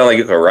author. You sound like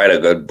you could write a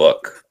good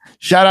book.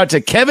 Shout out to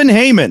Kevin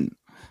Heyman.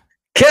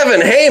 Kevin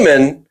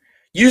Heyman?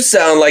 You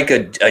sound like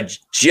a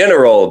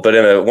general, but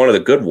in one of the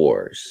good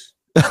wars.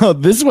 Oh,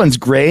 this one's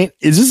great.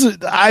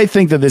 I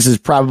think that this is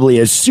probably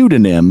a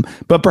pseudonym,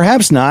 but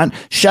perhaps not.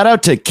 Shout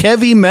out to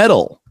Kevy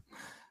Metal.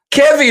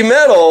 Kevy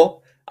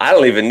Metal? I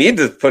don't even need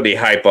to put any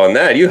hype on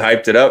that. You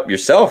hyped it up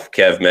yourself,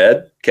 Kev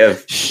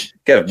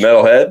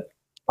Metalhead.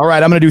 All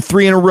right, I'm going to do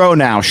 3 in a row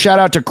now. Shout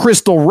out to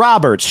Crystal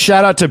Roberts.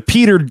 Shout out to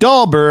Peter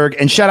Dahlberg.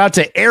 And shout out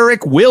to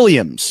Eric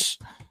Williams.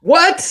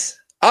 What?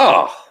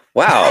 Oh,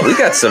 wow. We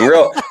got some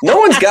real... No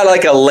one's got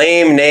like a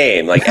lame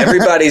name. Like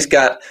everybody's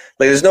got...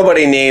 Like there's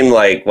nobody named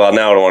like... Well,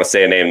 now I don't want to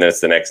say a name. That's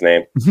the next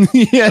name.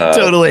 Yeah,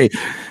 totally.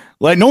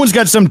 Like no one's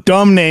got some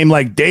dumb name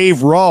like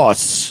Dave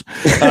Ross.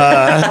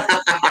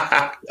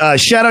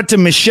 Shout out to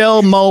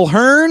Michelle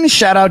Mulhern.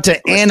 Shout out to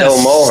Anna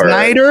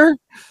Snyder.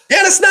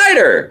 Anna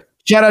Snyder.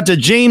 Shout out to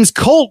James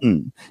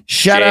Colton.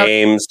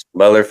 James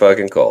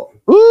motherfucking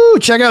Colton. Ooh,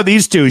 check out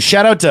these two.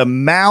 Shout out to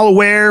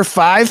Malware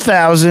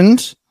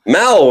 5000.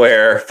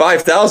 Malware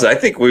 5000. I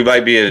think we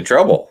might be in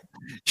trouble.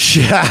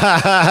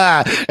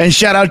 And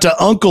shout out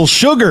to Uncle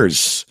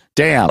Sugars.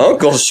 Damn.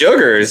 Uncle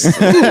Sugars.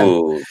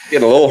 Ooh,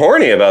 getting a little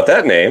horny about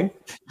that name.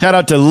 Shout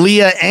out to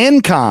Leah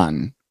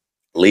Ancon.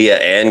 Leah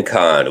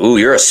Ancon. Ooh,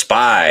 you're a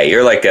spy.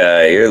 You're like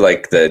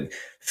the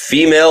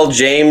female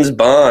James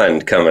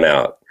Bond coming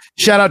out.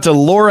 Shout out to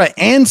Laura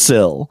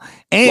Ansell.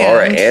 And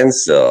Laura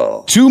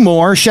Ansell. 2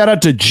 more. Shout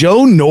out to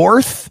Joe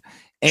North.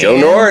 Joe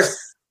North.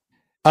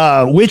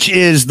 Which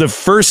is the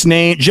first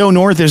name. Joe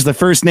North is the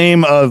first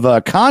name of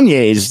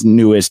Kanye's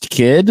newest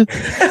kid.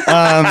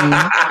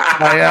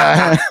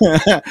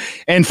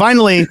 And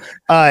finally,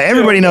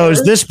 everybody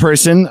knows this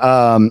person.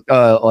 I'm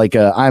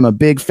a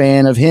big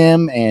fan of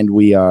him, and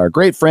we are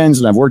great friends,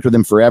 and I've worked with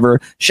him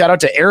forever. Shout out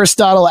to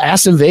Aristotle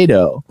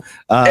Acevedo.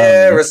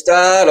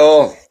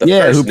 Aristotle,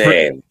 first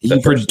name.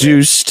 He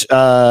produced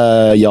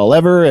Y'all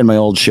Ever and my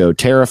old show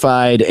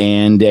Terrified,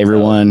 and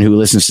everyone who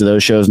listens to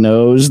those shows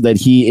knows that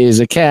he is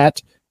a cat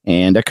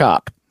and a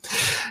cop.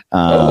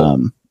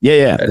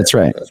 Yeah, that's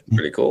right. That's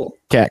pretty cool.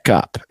 Cat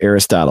Cop,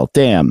 Aristotle.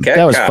 Damn, Cat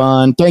that was Cop.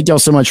 fun. Thank y'all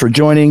so much for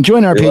joining.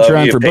 Join our We love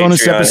Patreon you, for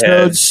bonus Patreon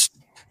episodes.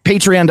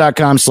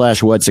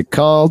 Patreon.com/what's it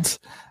called.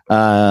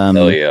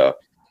 Hell yeah.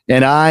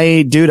 And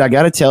I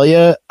got to tell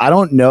you, I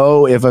don't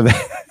know if I've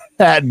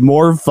had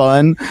more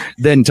fun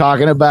than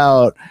talking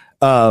about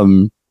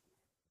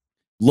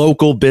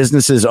local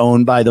businesses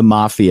owned by the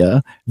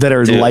mafia that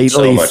are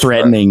lightly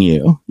threatening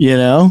you, you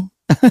know?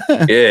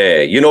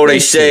 Yeah, you know they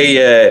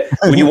say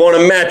when you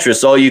want a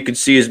mattress, all you can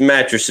see is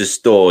mattresses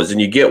stores,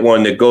 and you get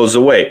one that goes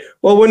away.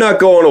 Well, we're not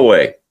going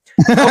away.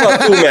 How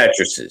about 2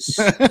 mattresses?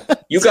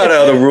 You got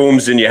other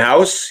rooms in your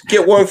house.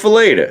 Get one for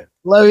later.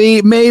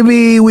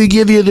 Maybe we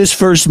give you this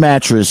first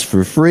mattress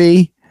for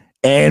free,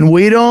 and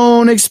we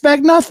don't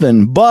expect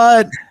nothing.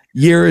 But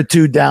year or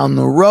 2 down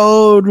the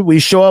road, we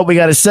show up, we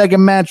got a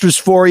second mattress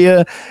for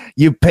you.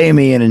 You pay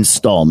me in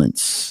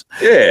installments.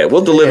 Yeah,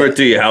 we'll deliver it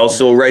to your house.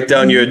 So write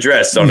down your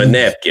address on a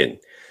napkin.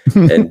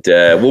 And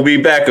we'll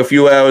be back a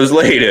few hours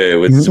later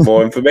with some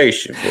more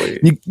information for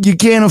you. You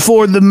can't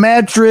afford the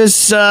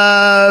mattress.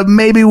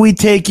 Maybe we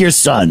take your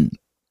son.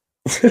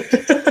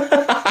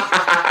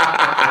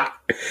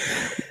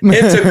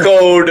 Enter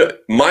code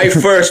my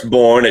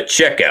firstborn at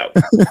checkout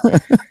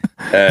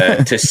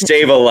to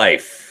save a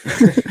life.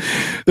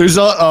 There's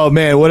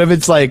what if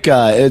it's like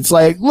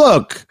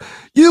look,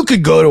 you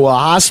could go to a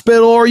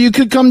hospital or you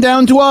could come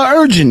down to our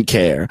urgent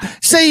care.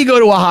 Say you go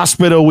to a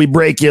hospital, we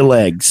break your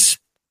legs.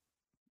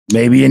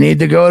 Maybe you need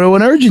to go to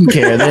an urgent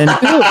care then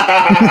too.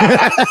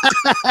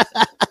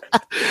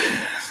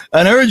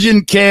 An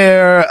urgent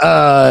care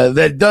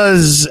that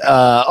does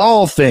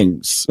all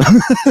things.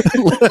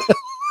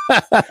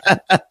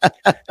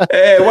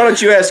 Hey, why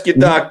don't you ask your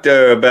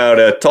doctor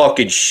about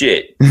talking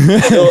shit?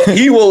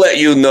 He will let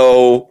you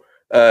know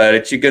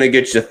that you're going to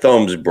get your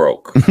thumbs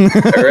broke.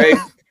 All right?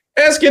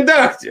 Ask your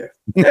doctor.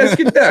 Ask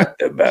your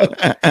doctor about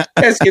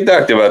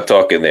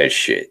talking that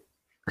shit.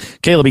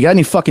 Caleb, you got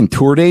any fucking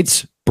tour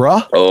dates,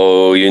 bruh?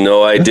 Oh, you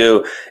know I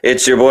do.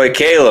 It's your boy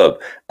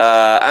Caleb.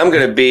 I'm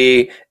going to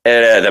be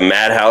at the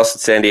Madhouse in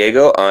San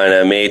Diego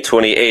on May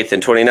 28th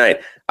and 29th.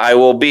 I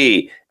will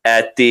be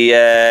at the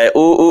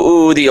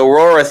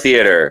Aurora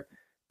Theater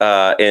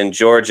in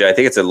Georgia. I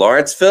think it's in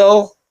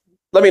Lawrenceville.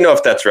 Let me know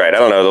if that's right. I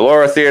don't know. The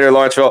Aurora Theater,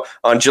 Lawrenceville.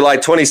 On July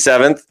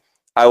 27th,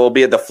 I will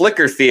be at the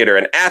Flicker Theater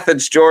in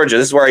Athens, Georgia.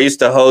 This is where I used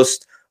to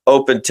host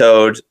Open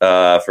Toad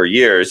for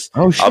years.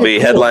 Oh, shit, I'll be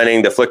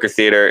headlining the Flicker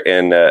Theater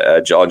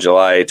on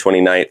July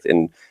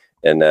 29th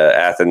in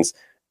Athens.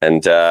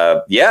 And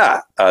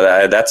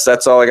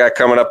that's all I got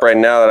coming up right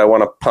now that I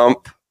want to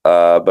pump.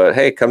 But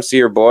hey, come see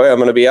your boy. I'm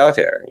going to be out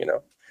here, you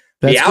know.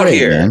 That's out great,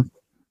 here. Man.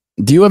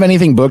 Do you have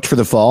anything booked for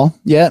the fall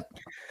yet?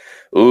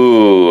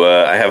 Ooh,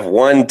 I have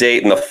one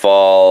date in the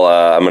fall.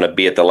 I'm going to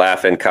be at the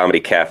Laugh-In Comedy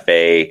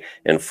Cafe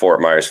in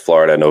Fort Myers,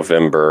 Florida,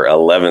 November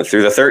 11th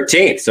through the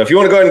 13th. So if you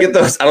want to go ahead and get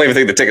those, I don't even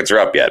think the tickets are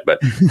up yet, but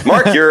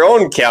mark your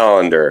own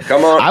calendar.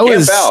 Come on,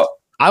 camp out.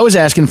 I was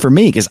asking for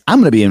me because I'm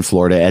going to be in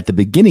Florida at the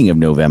beginning of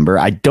November.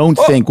 I don't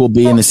think we'll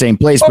be in the same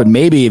place, but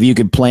maybe if you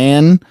could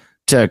plan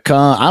to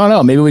come, I don't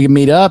know, maybe we can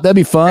meet up. That'd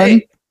be fun.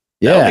 Hey,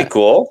 that'd be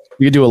cool.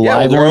 You could do a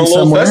live one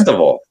somewhere.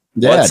 Festival.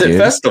 Yeah, What's it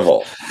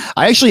festival?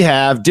 I actually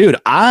have, dude.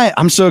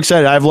 I'm so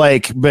excited. I've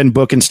been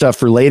booking stuff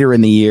for later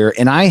in the year,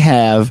 and I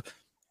have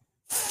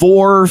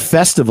 4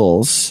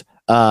 festivals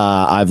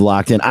I've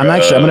locked in. I'm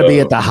going to be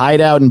at the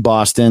Hideout in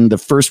Boston the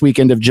first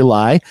weekend of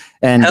July.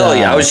 And hell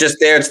yeah, I was just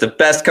there. It's the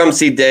best. Come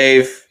see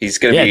Dave. He's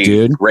going to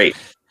be great.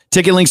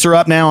 Ticket links are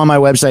up now on my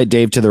website,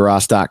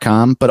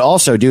 davetotheross.com. But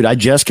also, dude, I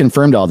just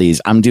confirmed all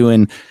these. I'm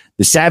doing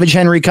the Savage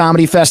Henry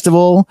Comedy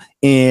Festival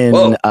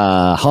in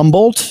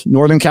Humboldt,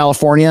 Northern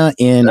California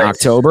in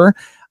October.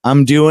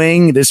 I'm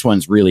doing, this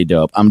one's really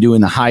dope. I'm doing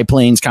the High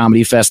Plains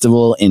Comedy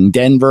Festival in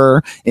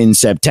Denver in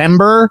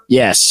September.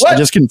 Yes, I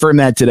just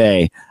confirmed that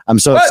today. I'm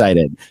so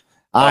excited.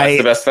 It's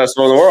the best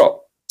festival in the world.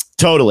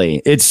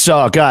 Totally. It's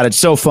so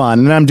fun.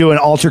 And I'm doing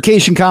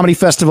Altercation Comedy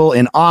Festival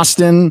in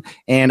Austin,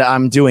 and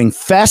I'm doing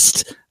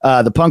Fest,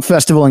 the Punk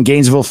Festival in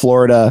Gainesville,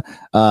 Florida.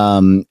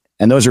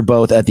 And those are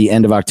both at the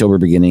end of October,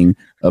 beginning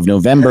of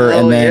November.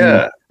 And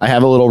then I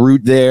have a little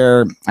route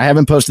there. I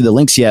haven't posted the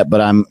links yet, but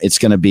it's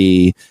going to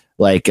be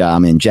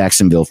I'm in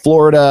Jacksonville,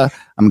 Florida.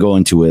 I'm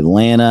going to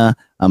Atlanta.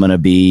 I'm going to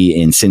be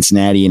in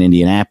Cincinnati and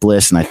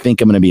Indianapolis. And I think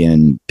I'm going to be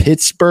in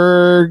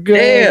Pittsburgh.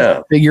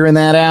 Damn. Figuring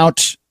that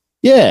out.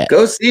 Yeah.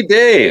 Go see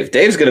Dave.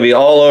 Dave's going to be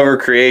all over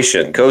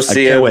creation. Go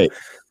see him. Wait.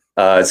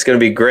 It's going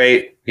to be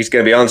great. He's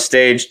going to be on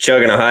stage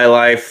chugging a High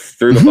Life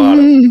through the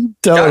bottom.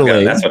 Totally.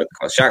 Shotgun. That's what it's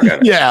called. Shotgun.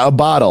 Yeah, a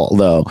bottle,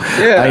 though.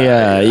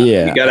 Yeah.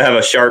 You got to have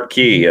a sharp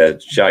key,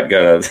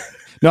 shotgun.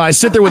 No, I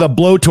sit there with a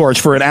blowtorch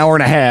for an hour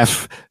and a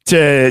half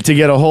to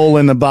get a hole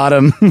in the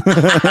bottom.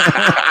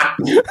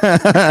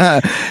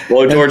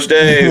 Blowtorch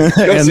Dave.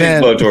 Go see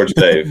Blowtorch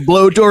Dave.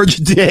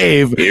 Blowtorch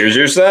Dave. Here's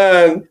your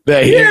son.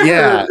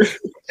 Yeah.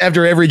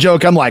 After every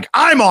joke, I'm like,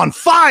 I'm on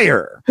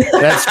fire.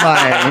 That's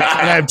fine. And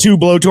I have 2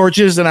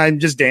 blowtorches and I'm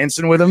just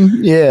dancing with them.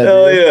 Yeah.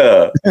 Hell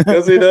yeah.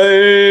 Go see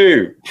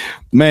Dave.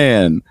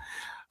 Man.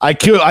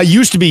 I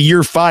used to be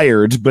you're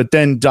fired, but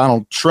then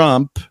Donald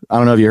Trump, I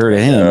don't know if you heard of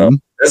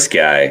him. This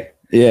guy.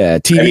 Yeah,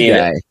 TV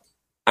guy.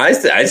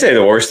 I'd say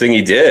the worst thing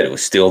he did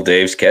was steal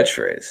Dave's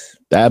catchphrase.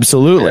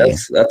 Absolutely.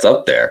 That's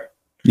up there.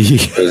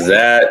 Yeah. Was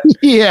that?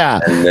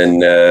 Yeah. And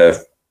then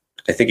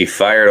I think he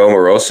fired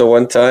Omarosa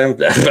one time.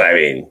 I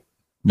mean,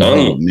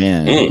 oh,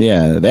 man.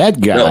 Yeah,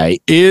 that guy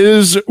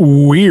is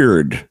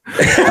weird.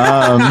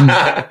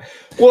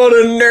 What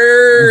a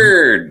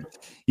nerd.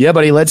 Yeah,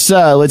 buddy.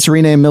 Let's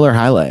rename Miller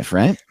High Life,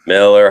 right?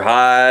 Miller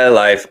High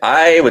Life.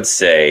 I would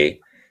say,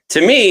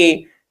 to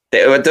me,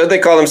 don't they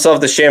call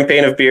themselves the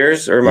champagne of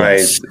beers? Or am I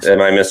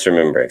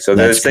misremembering? So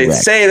they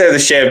say they're the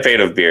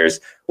champagne of beers,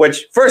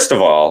 which, first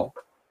of all,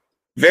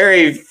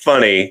 very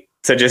funny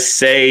to just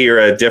say you're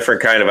a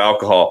different kind of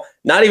alcohol.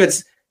 Not even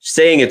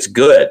saying it's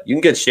good. You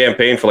can get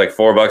champagne for like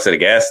 $4 at a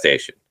gas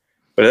station,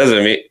 but it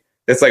doesn't mean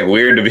it's like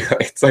weird to be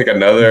like, it's like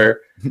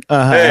another,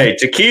 hey,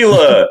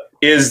 tequila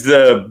is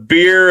the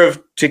beer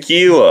of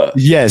tequila.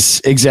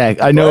 Yes,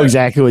 exactly. I know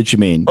exactly what you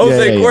mean.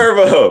 Jose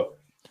Cuervo.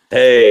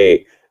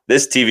 Hey,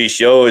 this TV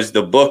show is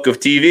the book of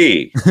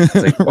TV. It's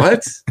like,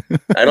 what?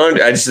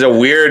 I just a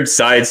weird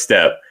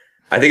sidestep.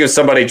 I think if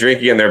somebody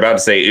drinking and they're about to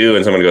say ooh,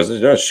 and someone goes,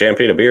 no, it's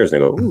champagne of beers, and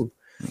they go, ooh.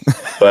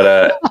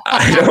 But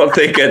I don't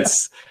think I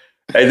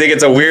think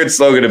it's a weird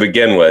slogan to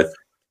begin with.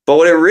 But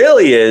what it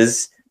really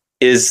is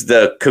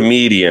the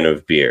comedian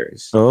of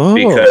beers. Oh.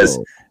 Because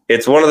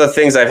it's one of the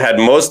things I've had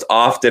most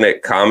often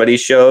at comedy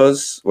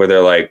shows where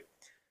they're like,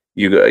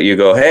 you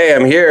go, hey,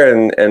 I'm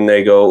here. And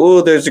they go,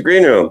 ooh, there's a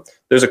green room.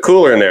 There's a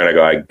cooler in there. And I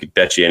go, I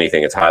bet you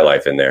anything. It's High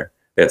Life in there.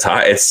 It's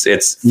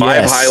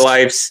 5 High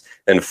Lifes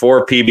and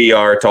 4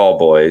 PBR tall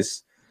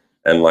boys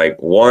and like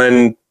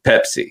 1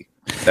 Pepsi.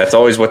 That's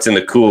always what's in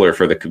the cooler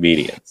for the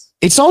comedians.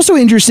 It's also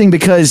interesting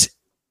because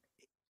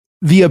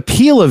the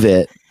appeal of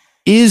it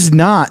is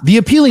not the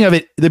appeal of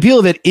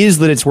it is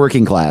that it's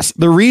working class.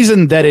 The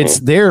reason that it's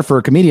there for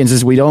comedians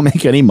is we don't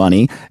make any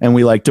money and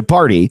we like to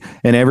party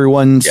and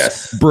everyone's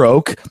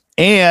broke.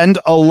 And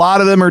a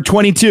lot of them are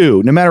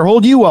 22. No matter how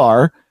old you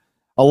are,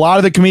 a lot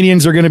of the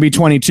comedians are going to be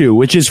 22,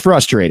 which is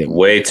frustrating.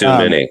 Way too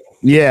many.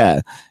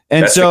 Yeah.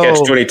 And that's so the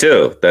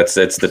catch-22.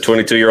 It's the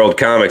 22-year-old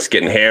comics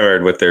getting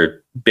hammered with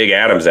their big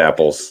Adam's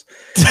apples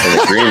in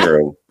the green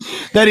room.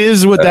 That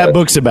is what that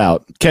book's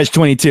about.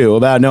 Catch-22,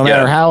 about no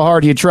matter how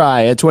hard you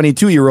try, a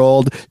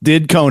 22-year-old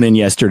did Conan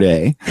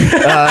yesterday. Hell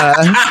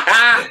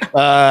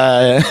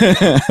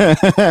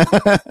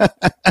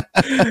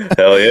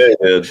yeah, he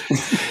did.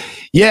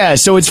 Yeah,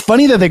 so it's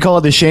funny that they call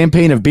it the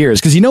champagne of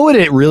beers because you know what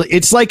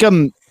it's like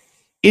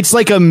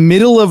a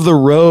middle of the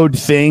road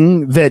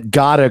thing that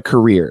got a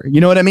career.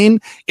 You know what I mean?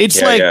 It's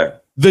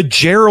the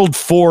Gerald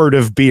Ford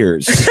of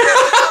beers.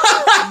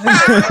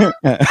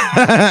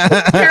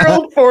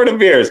 Gerald Ford of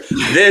beers.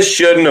 This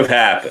shouldn't have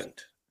happened.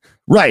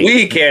 Right.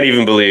 We can't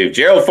even believe.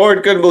 Gerald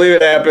Ford couldn't believe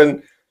it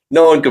happened.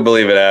 No one could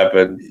believe it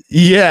happened.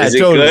 Yeah, is it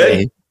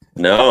totally. Good?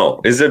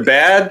 No. Is it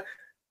bad?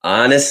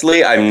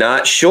 Honestly, I'm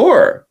not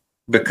sure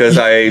because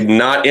I'm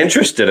not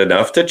interested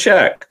enough to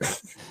check.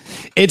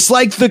 It's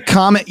like the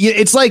comment.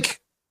 It's like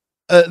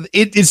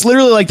it's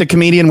literally like the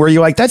comedian where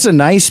you're like, that's a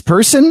nice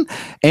person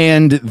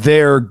and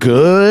they're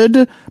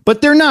good,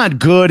 but they're not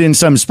good in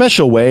some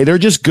special way. They're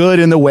just good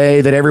in the way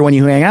that everyone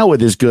you hang out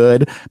with is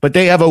good, but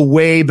they have a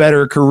way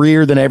better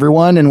career than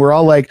everyone. And we're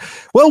all like,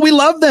 well, we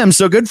love them.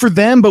 So good for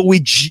them. But we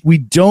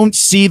don't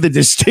see the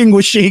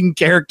distinguishing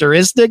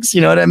characteristics.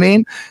 You know what I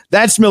mean?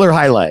 That's Miller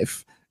High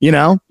Life, you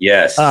know?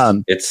 Yes.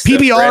 It's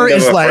PBR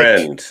is like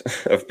friend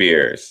of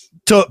beers.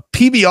 So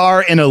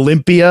PBR and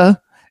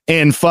Olympia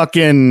and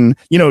fucking,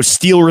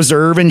 Steel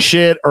Reserve and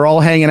shit are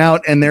all hanging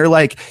out. And they're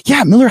like,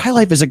 yeah, Miller High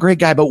Life is a great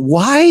guy, but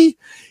why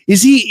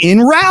is he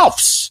in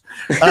Ralph's?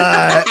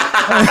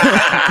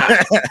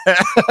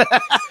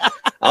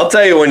 I'll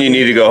tell you when you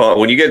need to go home.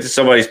 When you get to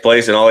somebody's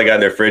place and all they got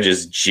in their fridge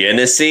is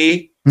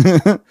Genesee,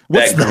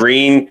 that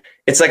green,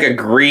 it's like a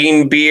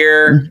green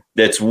beer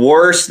that's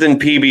worse than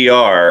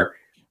PBR.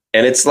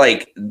 And it's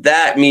like,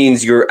 that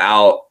means you're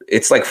out.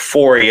 It's like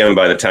 4 a.m.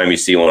 by the time you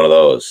see one of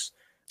those.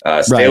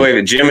 Stay away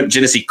from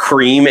Genesee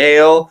Cream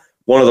Ale,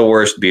 one of the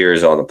worst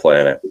beers on the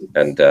planet.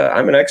 And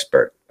I'm an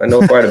expert. I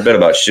know quite a bit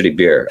about shitty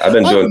beer. I've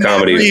been doing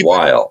comedy a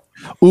while.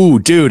 Ooh,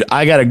 dude,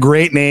 I got a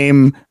great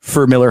name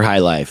for Miller High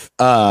Life.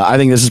 I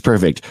think this is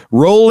perfect.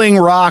 Rolling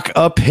Rock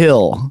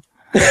Uphill.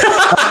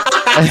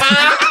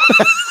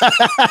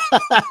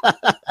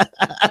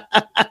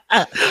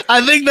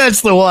 I think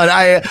that's the one.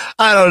 I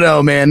don't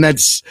know, man.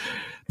 That's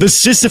the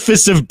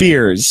Sisyphus of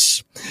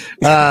beers.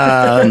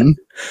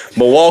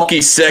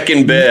 Milwaukee's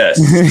second best.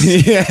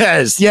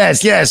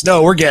 Yes.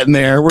 No, we're getting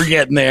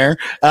there.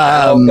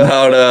 How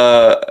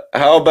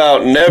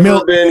about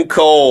never been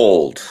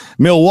cold?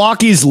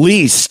 Milwaukee's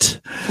least.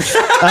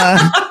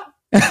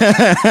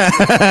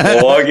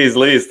 Milwaukee's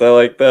least. I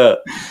like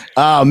that.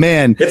 Oh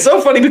man, it's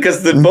so funny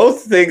because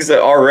both things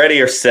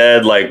already are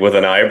said like with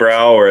an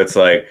eyebrow, where it's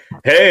like,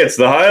 "Hey, it's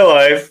the High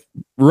Life."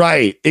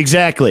 Right.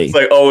 Exactly. It's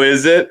like, oh,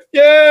 is it?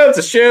 Yeah, it's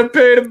a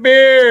champagne of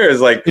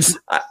beers. Like,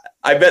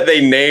 I bet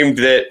they named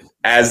it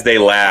as they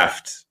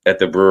laughed. at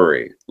the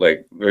brewery.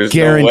 Like, there's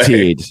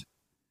Guaranteed. No way.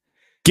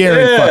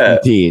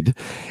 Guaranteed.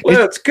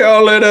 Let's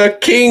call it a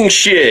king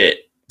shit.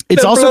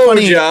 It's the also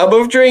funny job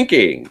of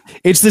drinking.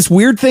 It's this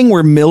weird thing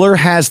where Miller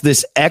has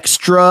this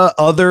extra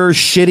other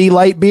shitty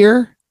light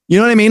beer. You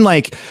know what I mean?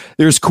 Like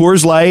there's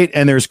Coors Light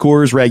and there's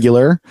Coors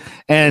Regular,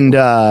 and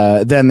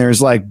then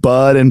there's like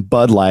Bud and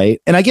Bud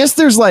Light, and I guess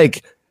there's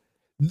like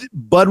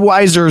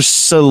Budweiser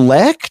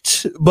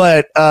Select,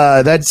 but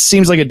that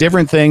seems like a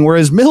different thing.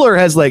 Whereas Miller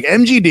has like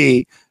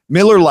MGD,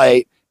 Miller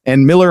Lite,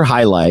 and Miller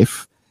High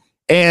Life,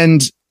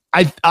 and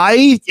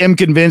I am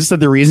convinced that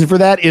the reason for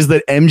that is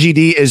that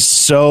MGD is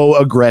so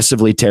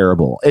aggressively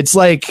terrible. It's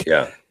like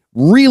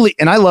really,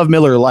 and I love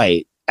Miller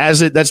Lite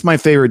that's my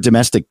favorite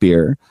domestic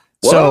beer.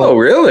 Whoa,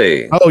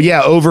 really? Oh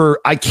yeah,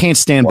 I can't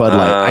stand Bud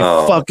Light.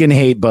 I fucking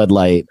hate Bud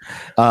Light.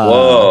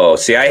 Whoa,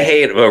 see, I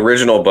hate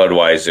original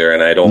Budweiser,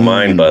 and I don't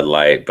mind Bud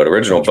Light, but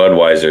original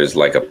Budweiser is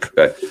like a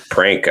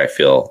prank. I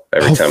feel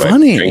every time I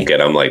drink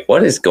it, I'm like,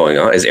 what is going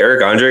on? Is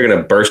Eric Andre going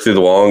to burst through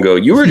the wall and go,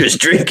 "You were just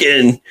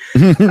drinking"?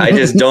 I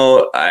just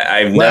don't.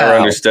 I've never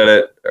understood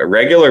it. A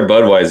regular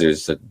Budweiser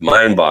is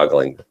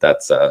mind-boggling.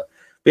 That's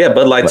yeah,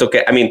 Bud Light's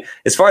okay. I mean,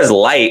 as far as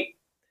light,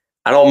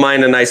 I don't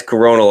mind a nice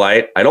Corona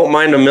Light. I don't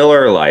mind a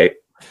Miller Light.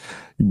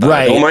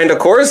 I don't mind a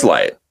Coors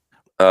Light.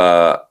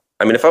 I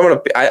mean, if I'm going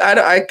to,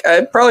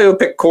 I probably would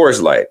pick Coors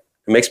Light.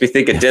 It makes me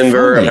think of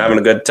Denver. I'm having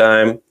a good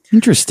time.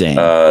 Interesting.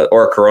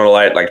 Or a Corona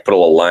Light, like put a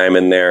little lime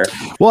in there.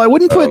 Well, I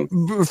wouldn't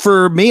put,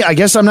 for me, I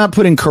guess I'm not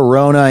putting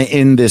Corona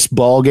in this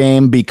ball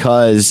game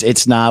because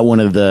it's not one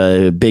of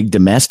the big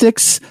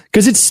domestics,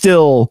 because it's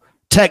still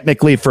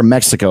technically from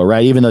Mexico,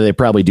 right? Even though they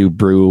probably do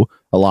brew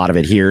a lot of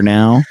it here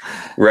now.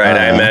 Right.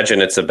 I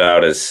imagine it's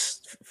about as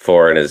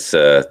foreign as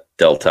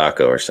Del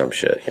Taco or some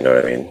shit. You know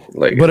what I mean?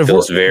 Like, but it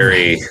feels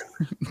very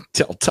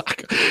Del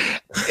Taco.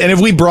 And if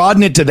we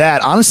broaden it to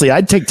that, honestly,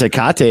 I'd take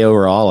Tecate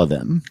over all of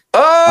them.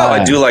 Oh,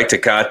 I do like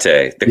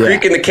Tecate. The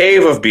Creek and the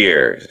Cave of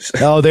beers.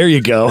 Oh, there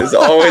you go. There's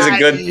always a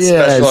good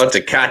special on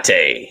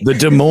Tecate. The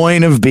Des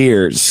Moines of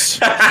beers.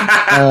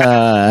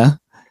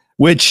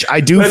 Which I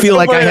do feel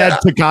like I had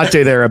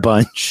Tecate there a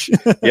bunch.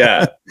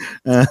 Yeah.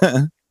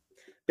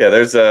 Yeah,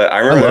 I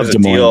remember there was a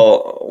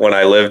deal when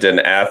I lived in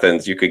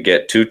Athens. You could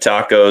get 2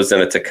 tacos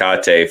and a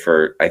Tecate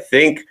for, I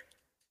think,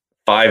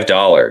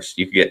 $5.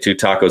 You could get 2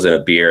 tacos and a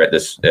beer at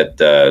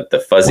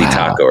the Fuzzy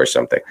Taco or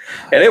something.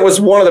 And it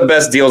was one of the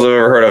best deals I've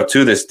ever heard of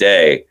to this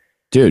day.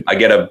 Dude, I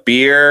get a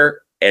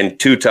beer and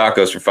 2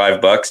 tacos for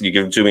 $5 and you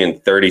give them to me in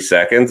 30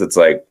 seconds. It's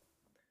like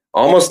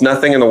almost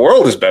nothing in the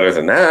world is better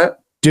than that.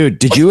 Dude,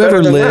 did you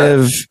ever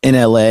live in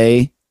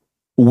LA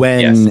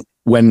when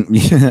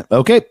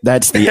okay,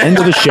 that's the end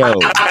of the show.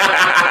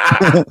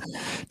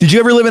 Did you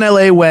ever live in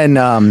LA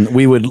when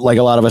we would, like,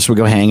 a lot of us would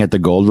go hang at the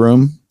Gold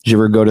Room? Did you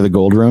ever go to the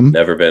Gold Room?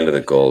 Never been to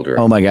the Gold Room.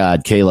 Oh my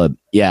God, Caleb.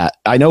 Yeah,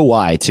 I know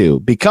why too.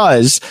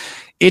 Because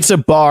it's a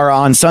bar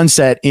on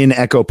Sunset in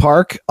Echo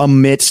Park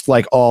amidst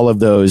like all of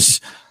those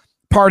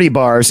party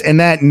bars, and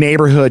that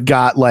neighborhood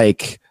got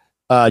like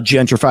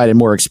gentrified and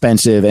more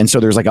expensive, and so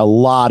there's like a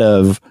lot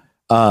of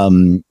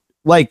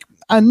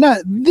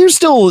there's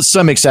still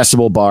some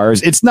accessible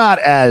bars. It's not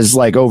as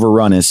like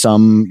overrun as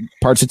some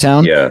parts of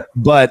town. Yeah.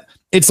 But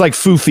it's like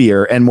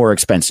foofier and more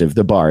expensive,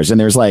 the bars. And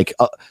there's like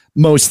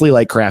mostly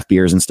like craft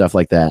beers and stuff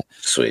like that.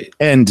 Sweet.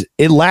 And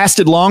it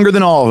lasted longer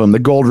than all of them, the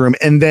Gold Room.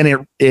 And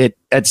then it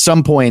at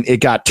some point it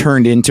got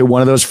turned into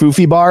one of those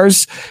foofy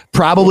bars,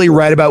 probably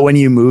right about when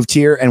you moved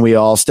here, and we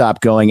all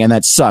stopped going. And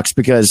that sucks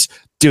because,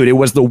 dude, it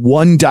was the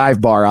one dive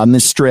bar on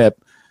this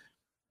strip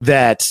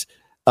that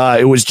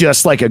it was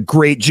just like a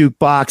great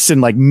jukebox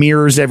and like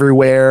mirrors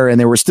everywhere. And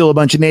there were still a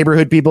bunch of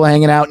neighborhood people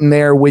hanging out in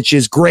there, which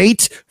is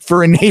great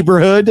for a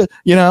neighborhood,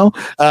 you know,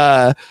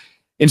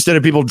 instead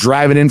of people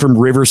driving in from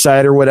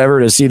Riverside or whatever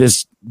to see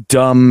this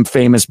dumb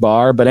famous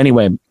bar. But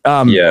anyway,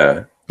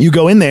 you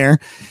go in there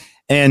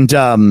and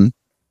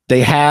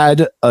they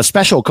had a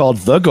special called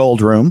The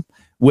Gold Room,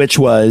 which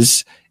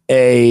was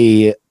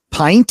a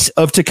pint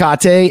of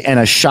Tecate and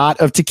a shot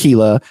of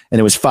tequila.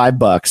 And it was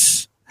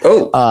 $5.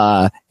 Oh,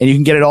 and you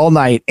can get it all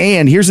night.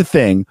 And here's the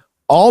thing,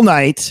 all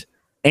night,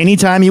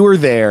 anytime you were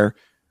there,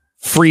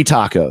 free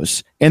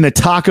tacos. And the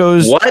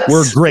tacos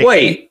were great.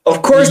 Wait,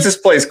 of course this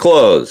place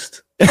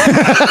closed.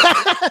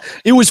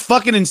 It was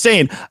fucking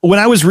insane. When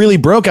I was really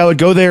broke, I would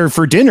go there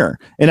for dinner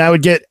and I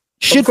would get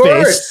shit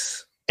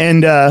faced.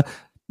 And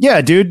yeah,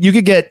 dude, you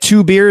could get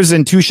 2 beers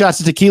and 2 shots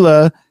of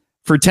tequila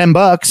for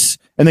 $10,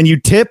 and then you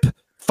tip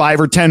 $5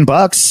 or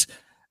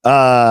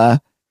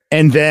 $10.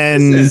 And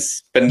then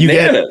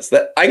bananas.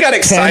 I got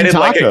excited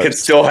like it could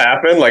still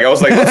happen. Like I was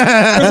like,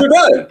 since we're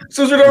done.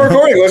 Since we're done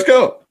recording, let's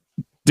go.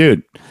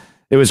 Dude,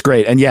 it was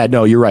great. And yeah,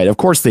 no, you're right. Of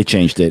course they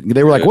changed it.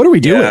 They were like, what are we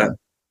doing?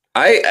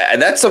 Yeah.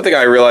 That's something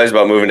I realized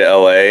about moving to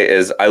LA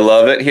is I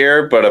love it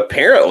here, but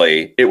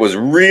apparently it was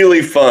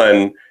really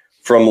fun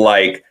from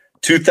like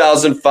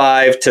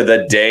 2005 to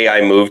the day I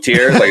moved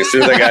here. Like as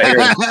soon as I got here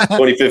in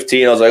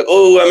 2015, I was like,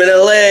 oh, I'm in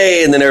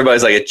LA. And then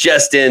everybody's like, it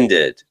just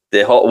ended.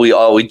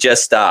 We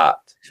just stopped.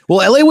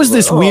 Well, LA was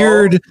this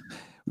weird,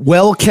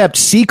 well-kept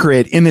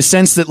secret in the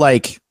sense that,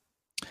 like,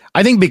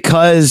 I think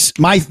because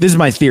this is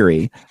my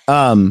theory.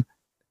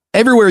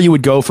 Everywhere you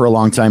would go for a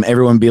long time,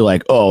 everyone would be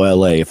like, oh,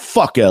 LA,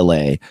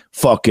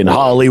 fucking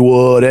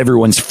Hollywood.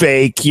 Everyone's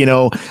fake, you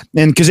know,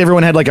 and because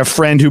everyone had like a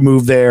friend who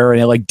moved there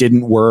and it like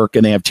didn't work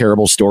and they have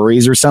terrible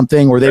stories or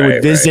something, or they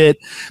would visit.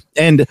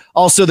 And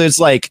also there's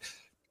like,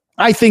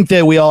 I think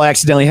that we all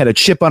accidentally had a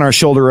chip on our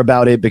shoulder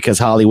about it because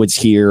Hollywood's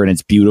here and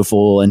it's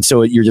beautiful. And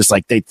so you're just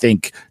like, they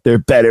think they're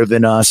better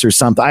than us or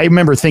something. I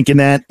remember thinking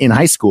that in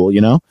high school,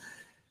 you know,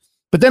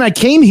 but then I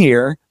came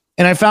here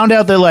and I found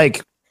out that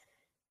like,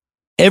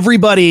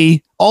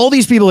 everybody, all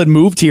these people had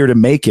moved here to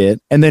make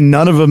it, and then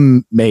none of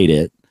them made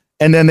it.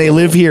 And then they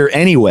live here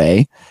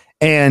anyway.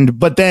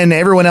 But then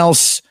everyone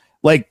else,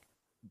 like,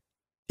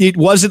 it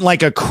wasn't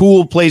like a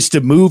cool place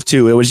to move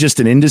to. It was just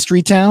an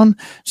industry town.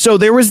 So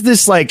there was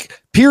this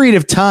like period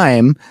of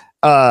time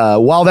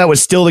while that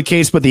was still the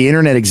case, but the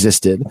internet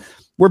existed,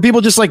 where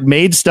people just like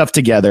made stuff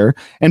together.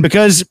 And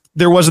because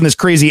there wasn't this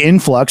crazy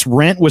influx,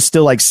 rent was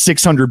still like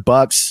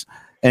 $600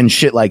 and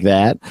shit like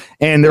that.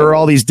 And there were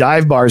all these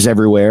dive bars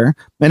everywhere.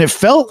 And it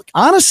felt,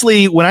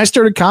 honestly, when I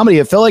started comedy,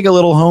 it felt like a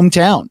little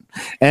hometown.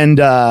 And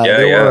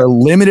there were a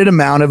limited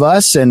amount of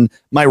us. And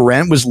my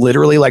rent was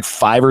literally like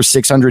 $500 or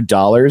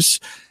 $600.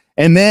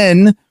 And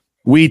then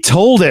we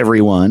told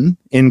everyone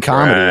in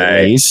comedy,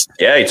 at least.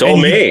 Yeah, he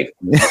told me.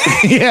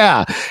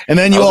 Yeah. And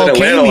then you all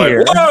came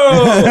here. Like,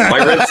 whoa,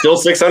 my rent's still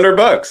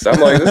 $600. I'm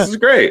like, this is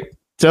great.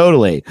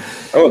 Totally.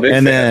 Oh, big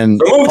fan. Then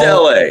so move to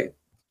LA.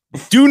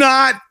 Do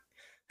not.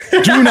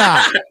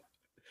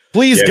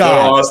 Please, God. Go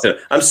to Austin.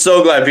 I'm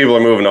so glad people are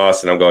moving to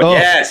Austin. I'm going,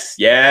 yes.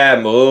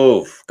 Yeah,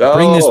 move. Go.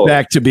 Bring this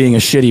back to being a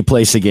shitty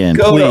place again.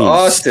 Go to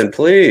Austin,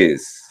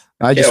 please.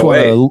 I just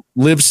want to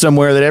live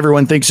somewhere that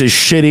everyone thinks is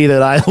shitty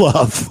that I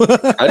love.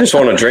 I just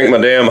want to drink my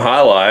damn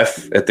High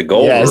Life at the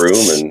Golden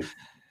Room.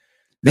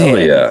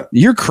 And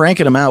you're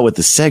cranking them out with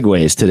the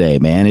segues today,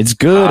 man. It's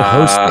good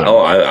hosting.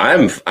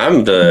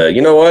 I'm the,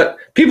 you know what?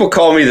 People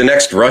call me the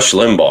next Rush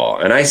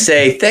Limbaugh, and I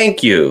say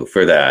thank you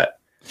for that.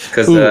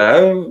 Because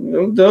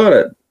I'm doing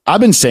it. I've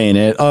been saying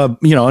it,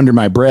 under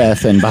my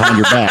breath and behind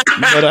your back.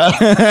 But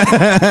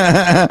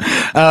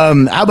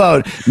how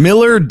about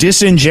Miller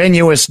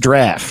Disingenuous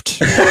Draft?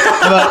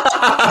 How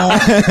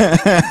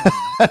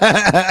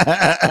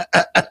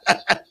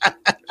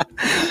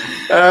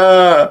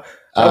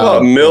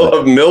about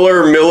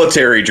Miller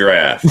Military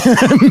Draft?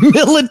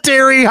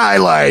 Military High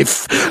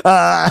Life.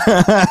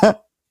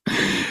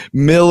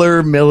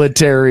 Miller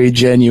Military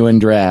Genuine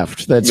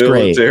Draft. That's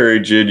great. Military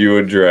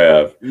Genuine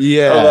Draft.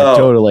 Yeah,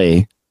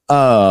 totally.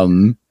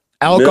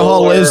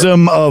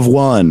 Alcoholism of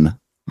one.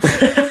 How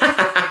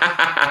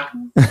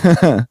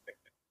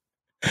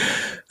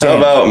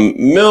about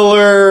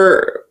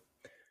Miller?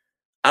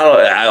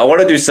 I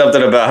want to do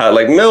something about how,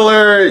 like,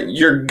 Miller,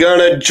 you're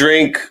gonna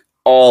drink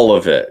all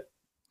of it.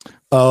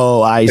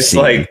 Oh, I see. It's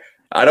like,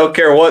 I don't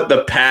care what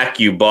the pack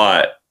you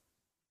bought.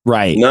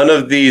 Right. None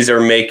of these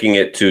are making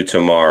it to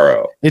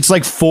tomorrow. It's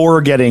like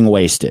for getting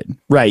wasted.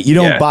 Right. You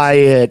don't buy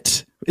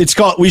it.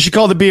 We should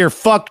call the beer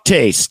Fuck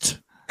Taste.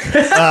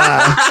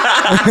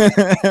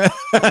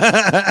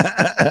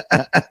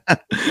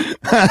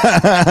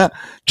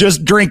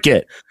 Just drink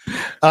it.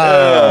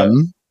 Yeah.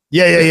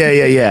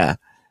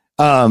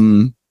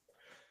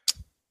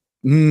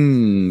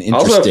 I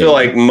also feel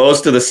like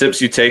most of the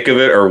sips you take of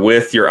it are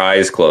with your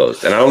eyes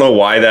closed, and I don't know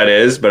why that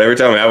is, but every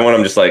time I have one,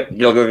 I'm just like,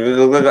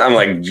 I'm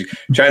like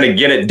trying to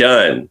get it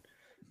done,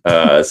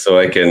 so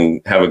I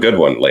can have a good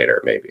one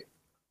later, maybe.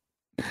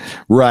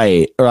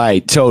 Right,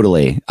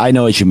 totally. I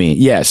know what you mean.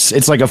 Yes,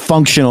 it's like a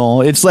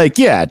functional. It's like,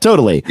 yeah,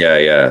 totally.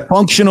 Yeah.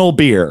 Functional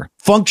beer,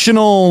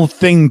 functional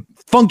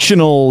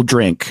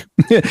drink.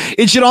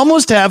 It should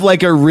almost have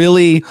like a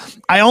really.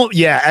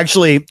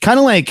 Actually, kind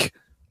of like.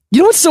 You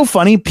know what's so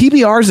funny?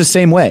 PBR is the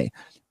same way.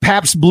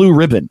 Pabst Blue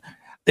Ribbon.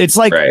 It's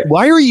like,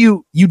 why are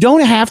you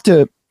don't have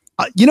to,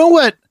 you know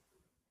what?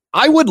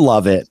 I would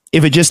love it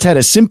if it just had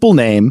a simple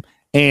name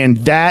and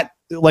that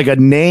like a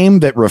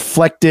name that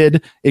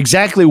reflected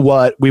exactly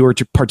what we were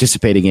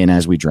participating in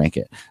as we drank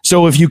it.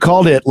 So if you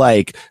called it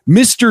like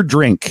Mr.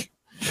 Drink,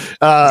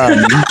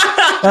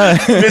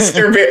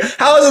 Mr. Beer.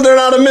 How is there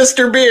not a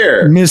Mr.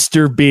 Beer?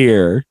 Mr.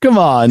 Beer. Come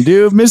on,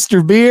 dude.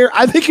 Mr. Beer.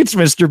 I think it's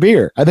Mr.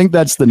 Beer. I think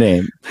that's the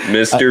name.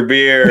 Mr.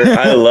 Beer.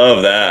 I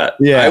love that.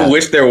 Yeah. I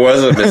wish there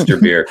was a Mr.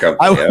 Beer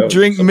company. I would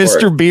drink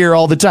Mr. Beer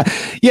all the time.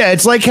 Yeah,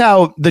 it's like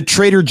how the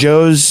Trader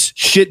Joe's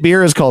shit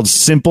beer is called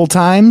Simple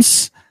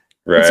Times.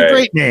 Right. It's a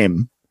great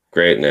name.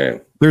 Great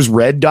name. There's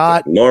Red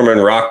Dot. Norman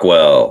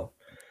Rockwell.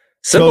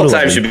 Simple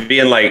Times should be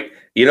in like,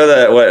 you know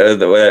what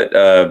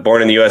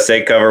Born in the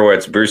USA cover where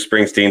it's Bruce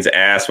Springsteen's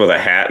ass with a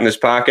hat in his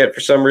pocket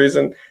for some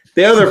reason?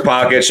 The other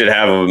pocket should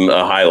have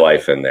a High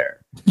Life in there.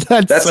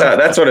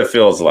 That's what it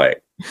feels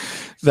like.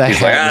 He's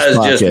like, I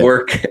was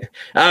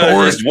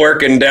just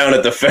working down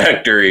at the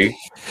factory.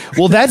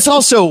 Well, that's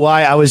also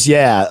why I was,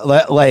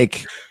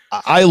 like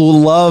I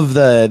love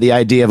the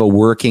idea of a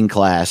working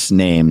class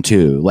name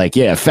too. Like,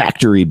 yeah,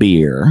 factory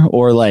beer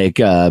or like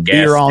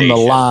beer on the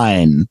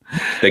line.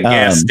 The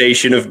gas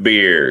station of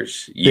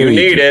beers. You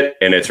need it,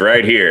 and it's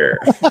right here.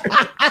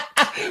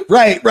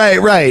 Right.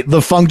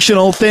 The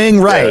functional thing,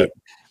 right?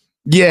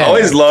 Yeah. I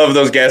always love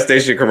those gas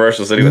station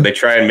commercials. They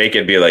try and make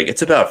it be like,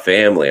 it's about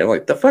family. I'm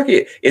like, the fuck?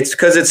 It's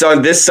because it's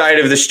on this side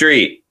of the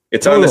street.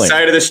 It's on the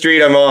side of the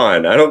street I'm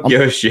on. I don't give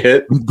a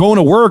shit. I'm going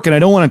to work and I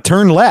don't want to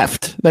turn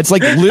left. That's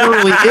like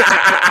literally it.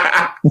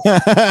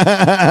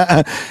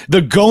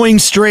 The going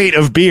straight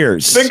of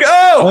beers.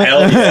 Hell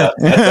yeah.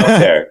 That's up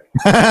there.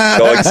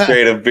 Going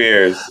straight of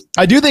beers.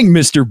 I do think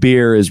Mr.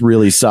 Beer is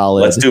really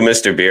solid. Let's do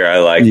Mr. Beer. I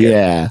like it.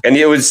 Yeah. And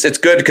it's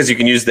good because you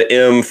can use the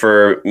M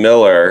for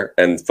Miller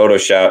and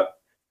Photoshop.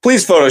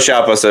 Please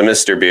Photoshop us a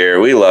Mr. Beer.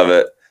 We love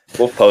it.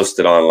 We'll post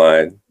it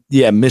online.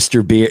 Yeah,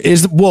 Mr. Beer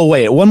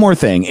wait, one more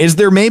thing. Is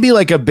there maybe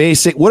like a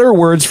basic, what are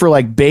words for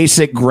like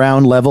basic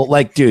ground level?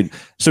 Like, dude,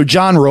 so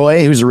John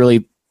Roy, who's a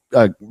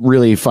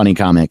really funny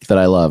comic that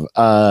I love.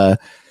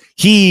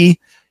 He's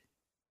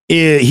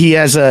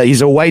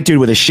a white dude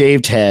with a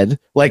shaved head,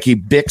 like he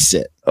bics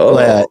it.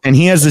 And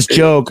he has this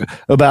joke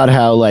about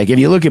how, like, if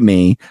you look at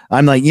me,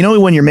 I'm like, you know,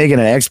 when you're making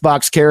an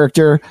Xbox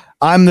character,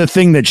 I'm the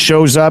thing that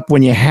shows up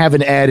when you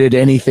haven't added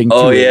anything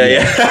to it.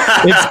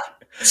 Yeah.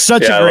 It's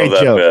such a great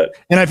joke. Bit.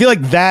 And I feel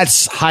like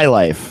that's High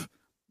Life.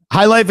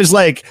 High Life is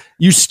like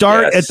you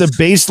start at the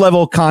base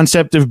level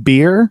concept of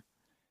beer.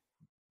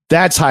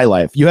 That's High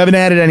Life. You haven't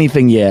added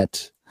anything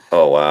yet.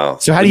 Oh, wow.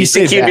 So how do you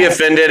say think he'd be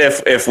offended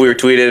if we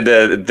tweeted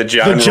the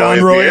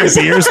John Roy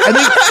beers?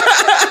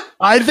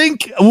 I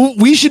think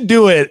we should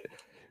do it.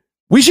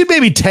 We should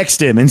maybe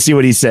text him and see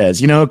what he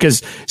says, you know,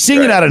 because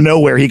seeing it out of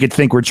nowhere, he could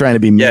think we're trying to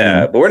be mean.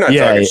 Yeah, but we're not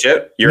talking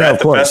shit. You're at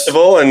the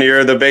festival and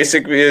you're the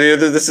basic,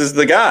 this is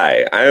the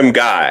guy. I am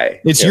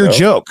Guy. It's your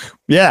joke.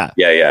 Yeah.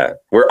 Yeah.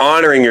 We're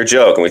honoring your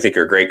joke and we think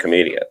you're a great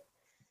comedian.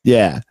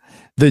 Yeah.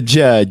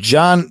 The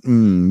John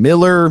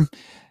Miller.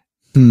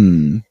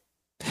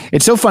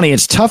 It's so funny.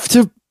 It's tough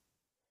to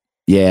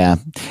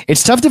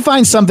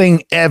find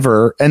something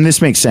ever, and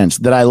this makes sense,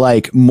 that I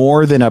like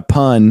more than a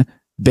pun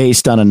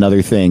based on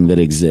another thing that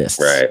exists.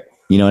 Right.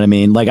 You know what I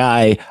mean? Like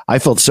I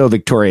felt so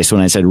victorious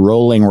when I said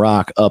Rolling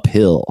Rock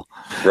Uphill.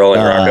 Rolling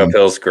Rock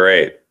Uphill's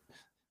great.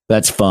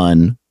 That's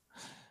fun.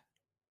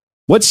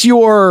 Is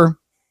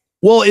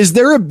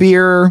there a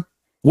beer?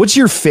 What's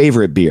your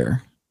favorite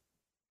beer?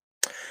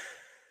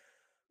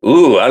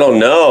 Ooh, I don't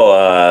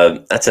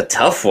know. That's a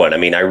tough one. I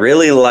mean, I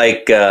really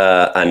like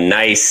a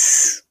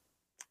nice,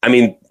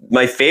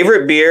 my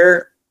favorite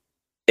beer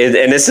is,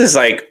 and this is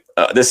like,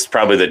 this is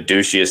probably the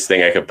douchiest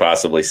thing I could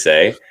possibly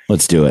say.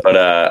 Let's do it. But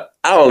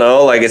I don't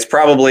know. Like, it's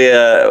probably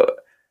a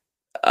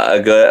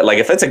good, like,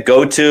 if it's a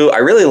go-to, I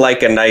really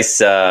like a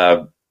nice,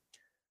 IPA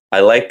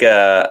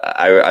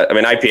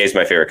is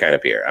my favorite kind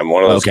of beer. I'm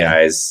one of those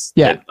guys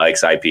that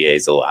likes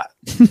IPAs a lot.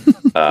 Isn't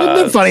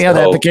it funny how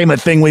that became a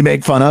thing we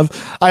make fun of?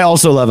 I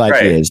also love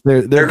IPAs.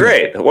 Right. They're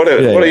great. What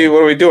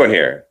are we doing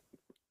here?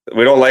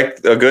 We don't like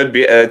a good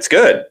beer. It's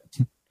good.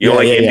 You don't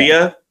like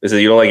India? Is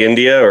it you don't like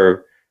India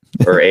or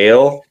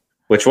ale?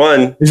 Which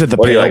one? Is it the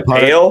pale? Like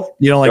pale?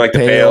 You don't like the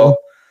pale?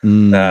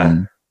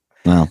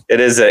 Well, it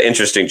is an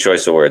interesting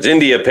choice of words.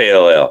 India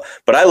Pale Ale.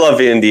 But I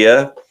love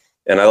India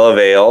and I love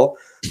ale.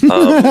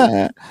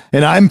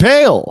 And I'm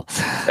pale.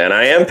 And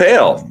I am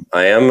pale.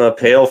 I am a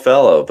pale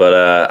fellow. But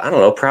I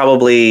don't know,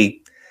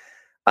 probably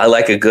I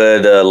like a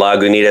good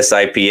Lagunitas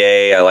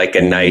IPA. I like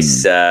a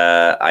nice,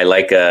 I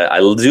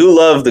do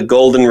love the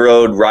Golden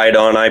Road Ride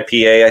On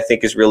IPA. I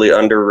think is really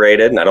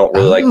underrated. And I don't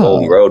really like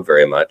Golden Road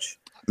very much.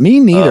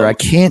 Me neither. I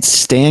can't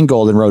stand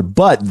Golden Road,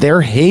 but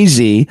they're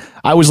hazy.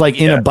 I was like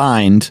in a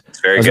bind. It's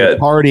very good. At a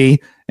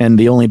party, and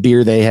the only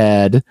beer they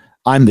had.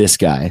 I'm this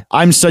guy.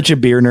 I'm such a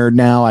beer nerd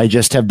now. I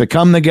just have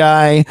become the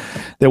guy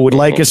that would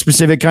like a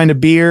specific kind of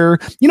beer.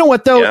 You know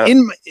what though?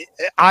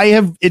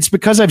 It's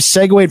because I've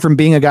segued from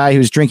being a guy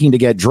who's drinking to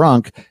get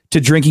drunk to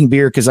drinking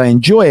beer because I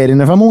enjoy it.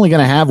 And if I'm only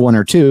going to have one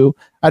or two,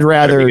 I'd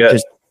rather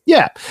just.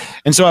 Yeah.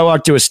 And so I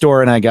walked to a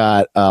store and I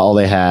got all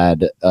they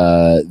had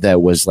that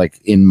was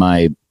like in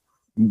my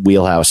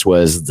wheelhouse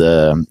was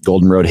the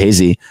Golden Road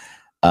Hazy.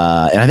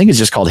 And I think it's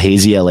just called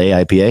Hazy LA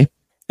IPA.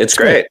 It's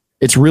great.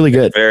 It's really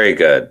good. It's very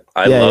good.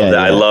 I love that.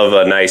 Yeah. I love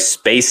a nice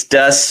Space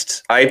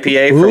Dust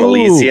IPA from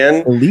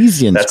Elysian.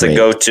 Elysian's That's great. A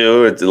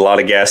go-to. A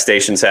lot of gas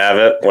stations have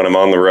it when I'm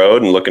on the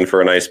road and looking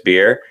for a nice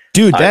beer.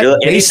 Dude,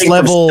 that base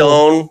level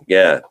Stone,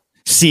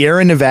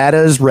 Sierra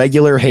Nevada's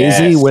regular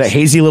hazy, what a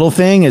hazy little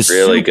thing is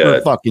really super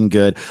good. Fucking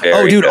good.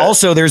 Very dude, good.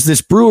 Also there's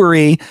this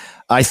brewery.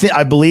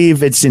 I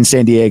believe it's in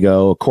San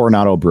Diego,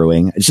 Coronado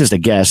Brewing. It's just a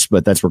guess,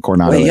 but that's where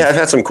Coronado is. Yeah, I've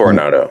had some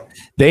Coronado.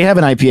 They have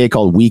an IPA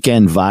called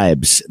Weekend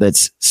Vibes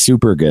that's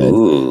super good.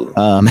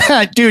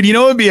 Dude, you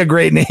know what would be a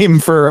great name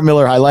for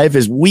Miller High Life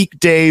is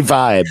Weekday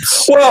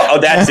Vibes. Well,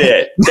 that's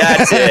it.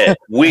 That's it.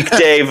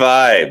 Weekday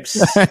Vibes.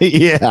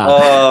 Yeah.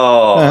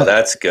 Oh,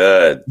 that's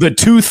good. The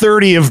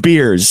 2:30 of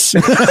beers.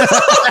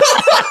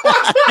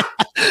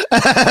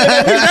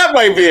 I think that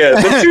might be it.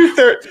 The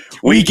 2:30.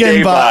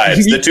 Weekday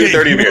vibes. The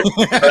 2:30 beer.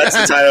 That's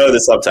the title of the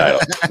subtitle.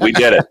 We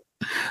did it.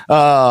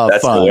 Oh,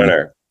 that's fun. the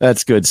winner.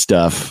 That's good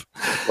stuff.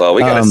 Well,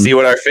 we got to see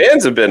what our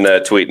fans have been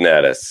tweeting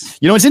at us.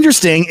 You know what's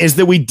interesting is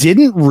that we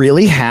didn't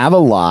really have a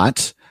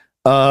lot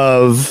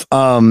of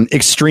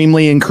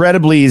extremely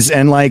incrediblies,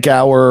 and like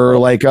our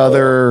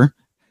other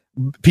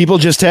people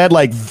just had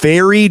like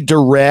very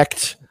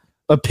direct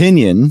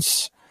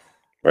opinions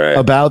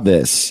about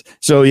this.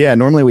 So yeah,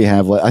 normally we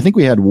have, I think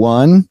we had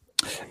one.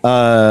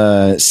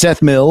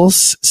 Seth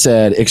Mills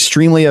said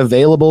extremely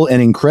available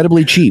and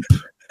incredibly cheap.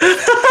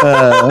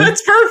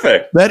 That's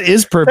perfect. That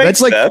is perfect. Thanks,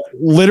 that's like Seth.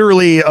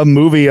 Literally a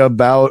movie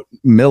about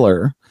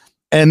Miller.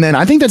 And then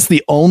I think that's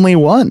the only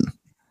one.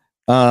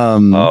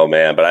 Oh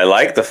man, but I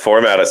like the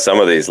format of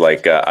some of these.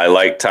 Like I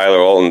like Tyler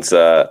Olton's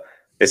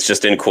it's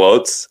just in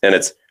quotes, and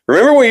it's,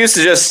 remember we used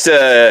to just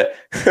jam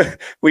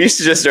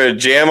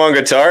on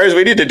guitars?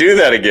 We need to do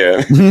that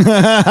again.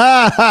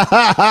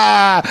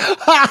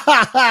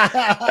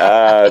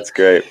 That's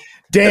great.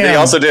 Damn. And they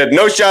also did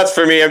no shots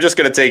for me. I'm just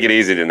going to take it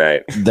easy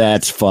tonight.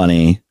 That's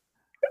funny.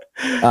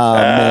 Oh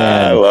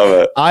man, I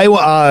love it.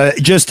 I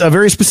just a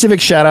very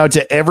specific shout out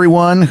to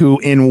everyone who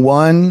in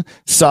one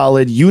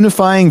solid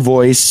unifying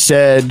voice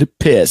said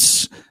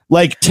piss.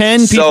 Like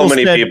 10 people. So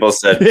many people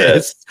said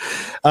piss.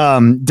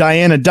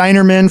 Diana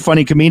Dinerman,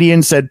 funny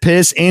comedian, said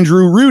piss.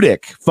 Andrew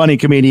Rudick, funny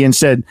comedian,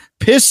 said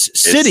piss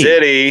city.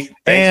 Thanks,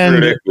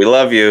 and Rudick. We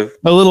love you.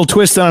 A little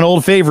twist on an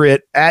old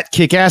favorite at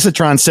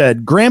Kickacitron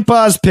said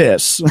Grandpa's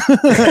piss.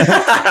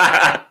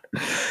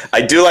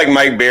 I do like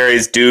Mike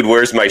Berry's "Dude,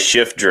 Where's My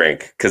Shift"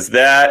 drink, because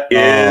that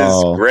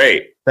is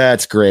great.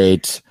 That's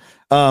great.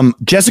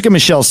 Jessica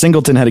Michelle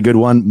Singleton had a good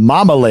one.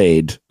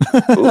 Marmalade.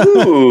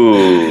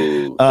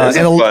 Ooh, that's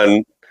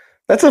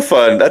a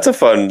fun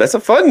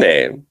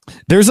name.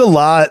 There's a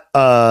lot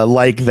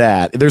like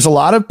that. There's a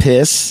lot of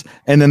piss,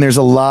 and then there's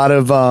a lot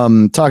of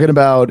talking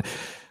about,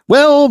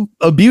 well,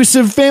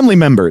 abusive family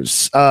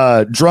members.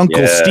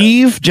 Drunkle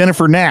Steve,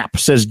 Jennifer Knapp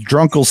says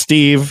Drunkle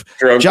Steve.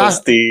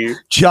 Steve.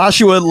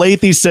 Joshua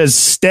Lathy says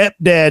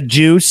stepdad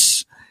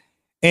juice.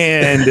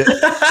 And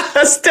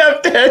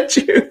stepdad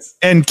juice.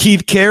 And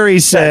Keith Carey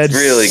said,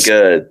 that's really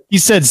good. He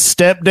said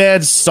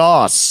stepdad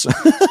sauce.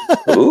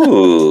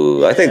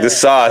 Ooh, I think the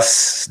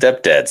sauce,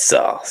 stepdad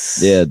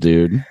sauce. Yeah,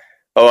 dude.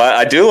 Oh,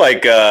 I do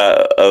like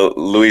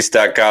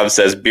Luis.com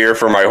says beer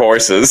for my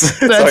horses.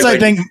 That's, I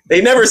think they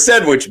never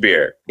said which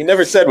beer. He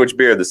never said which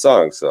beer of the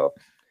song. So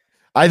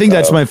I think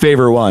that's my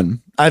favorite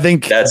one. I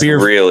think that's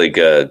really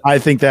good. I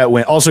think that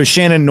went. Also,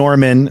 Shannon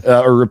Norman,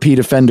 a repeat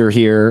offender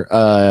here,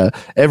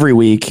 every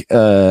week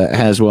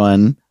has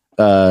one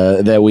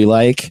that we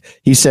like.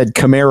 He said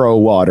Camaro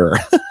water.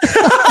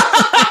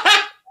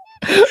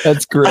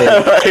 That's great.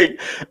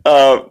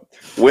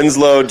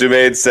 Winslow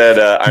Dumaid said,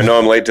 I know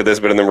I'm late to this,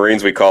 but in the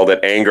Marines, we called it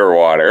anger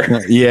water.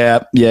 Yeah.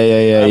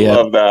 I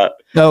love that.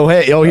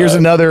 Here's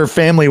another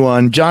family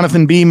one.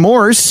 Jonathan B.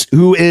 Morse,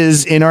 who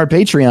is in our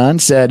Patreon,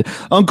 said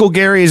Uncle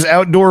Gary's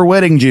outdoor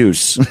wedding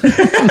juice.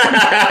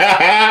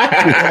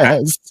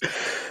 Yes.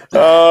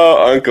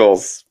 Oh,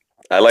 uncles.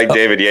 I like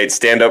David Yates,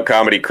 stand-up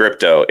comedy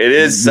crypto. It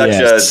is such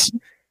it's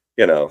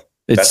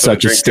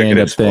such a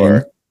stand-up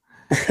thing.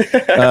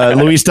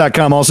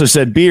 Luis.com also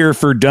said beer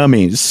for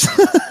dummies.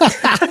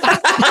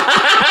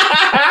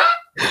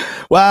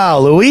 Wow,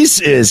 Luis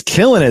is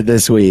killing it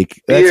this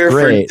week. That's beer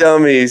great. For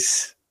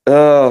dummies.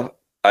 Oh,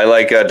 I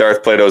like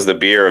Darth Plato's The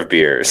Beer of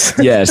Beers.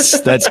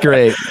 Yes, that's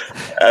great.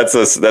 That's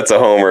a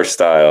Homer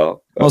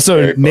style. That's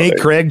also, Nate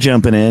Craig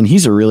jumping in.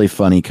 He's a really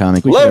funny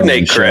comic. We love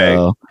Nate Craig.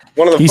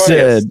 One of the funniest.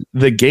 Said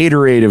the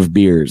Gatorade of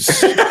beers.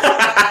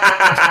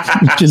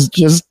 Which is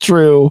just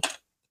true.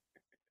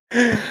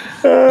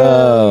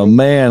 Oh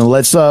man,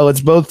 let's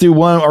both do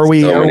one. Are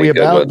we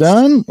about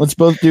done? Let's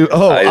both do.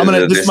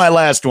 This is my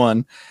last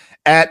one.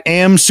 At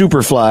Am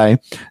Superfly,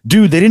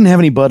 dude, they didn't have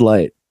any Bud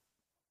Light.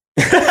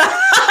 Dude,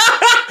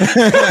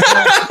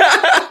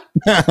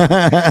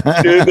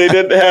 they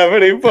didn't have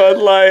any Bud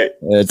Light.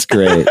 That's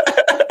great.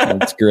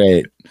 That's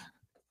great.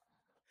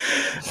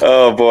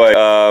 Oh boy.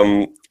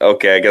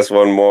 Okay, I guess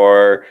one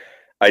more.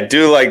 I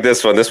do like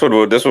this one. This one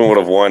would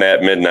have won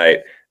at midnight.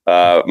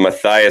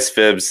 Matthias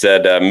Phibbs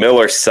said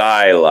Miller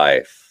Sigh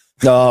Life.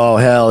 Oh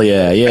hell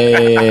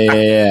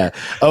yeah.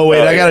 Oh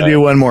wait, I gotta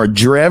do one more.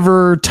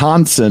 Drever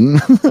Thompson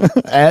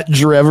at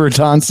Drever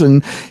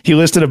Thompson. He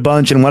listed a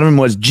bunch, and one of them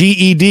was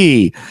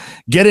GED,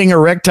 getting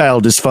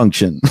erectile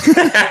dysfunction.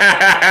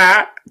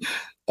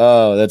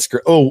 Oh, that's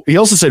great. Oh, he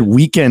also said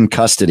weekend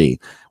custody,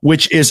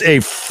 which is a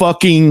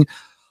fucking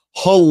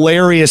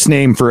hilarious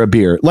name for a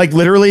beer. Like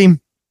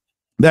literally,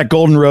 that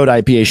Golden Road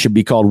IPA should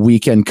be called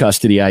Weekend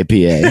Custody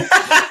IPA.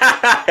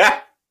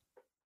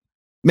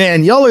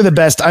 Man, y'all are the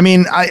best. I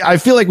mean, I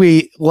feel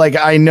like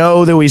I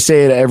know that we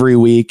say it every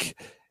week,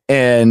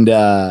 and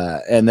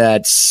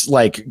that's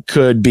like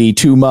could be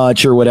too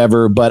much or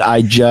whatever, but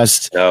I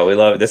just we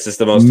love it. This is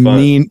the most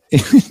fun.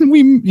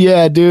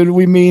 Dude,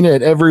 we mean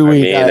it every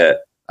week.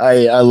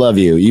 I love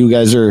you. You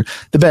guys are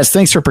the best.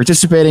 Thanks for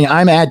participating.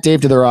 I'm at Dave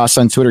to the Ross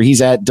on Twitter.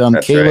 He's at Dumb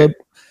That's Caleb.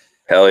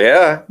 Right. Hell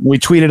yeah. We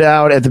tweet it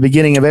out at the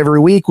beginning of every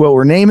week what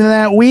we're naming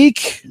that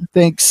week.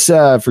 Thanks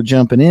for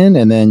jumping in,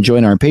 and then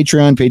join our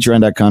Patreon,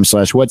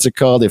 patreon.com/what's it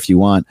called if you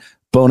want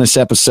bonus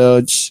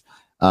episodes.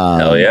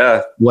 Hell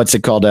yeah. What's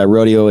it called?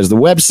 Rodeo is the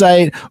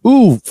website.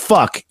 Ooh,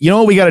 fuck. You know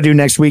what we got to do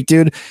next week,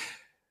 dude?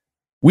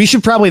 We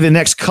should probably the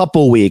next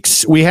couple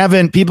weeks.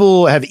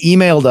 People have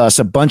emailed us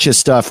a bunch of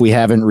stuff we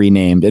haven't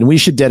renamed, and we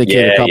should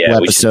dedicate a couple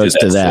episodes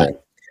to that. Soon.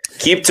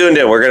 Keep tuned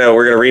in. We're gonna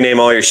rename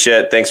all your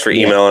shit. Thanks for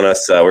emailing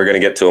us. We're gonna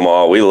get to them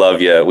all. We love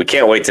you. We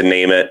can't wait to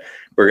name it.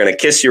 We're gonna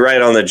kiss you right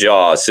on the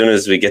jaw as soon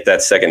as we get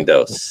that second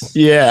dose.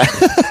 Yeah,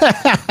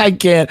 I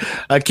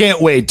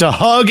can't wait to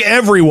hug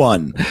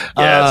everyone. Yeah,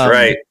 that's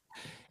right.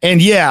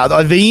 And yeah,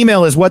 the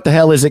email is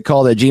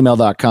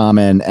whatthehellisitkalled@gmail.com.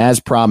 And as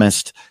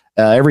promised,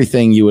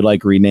 everything you would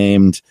like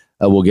renamed,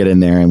 we'll get in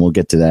there, and we'll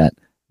get to that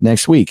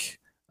next week.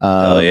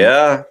 Hell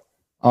yeah.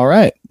 All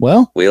right.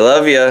 Well, we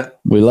love you.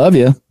 We love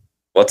you.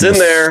 What's in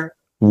there?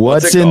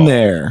 What's in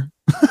there?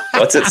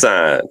 What's it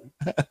signed?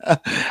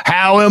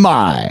 How am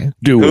I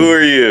doing? Who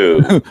are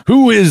you?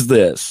 Who is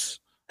this?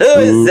 Who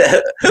is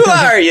that? Who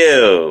are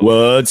you?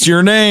 What's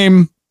your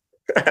name?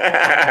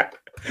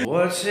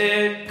 What's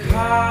it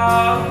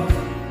called?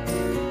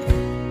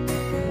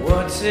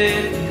 What's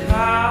it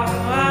called?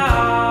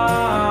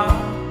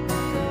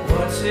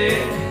 What's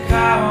it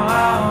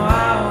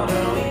called?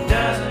 Oh, he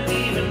doesn't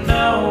even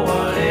know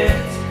what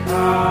it's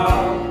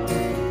called.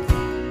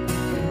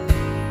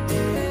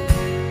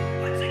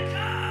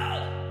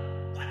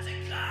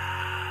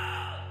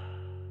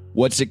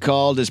 What's It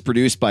Called is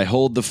produced by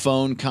Hold the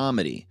Phone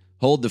Comedy.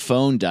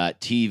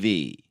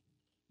 HoldThePhone.tv.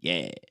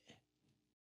 Yeah.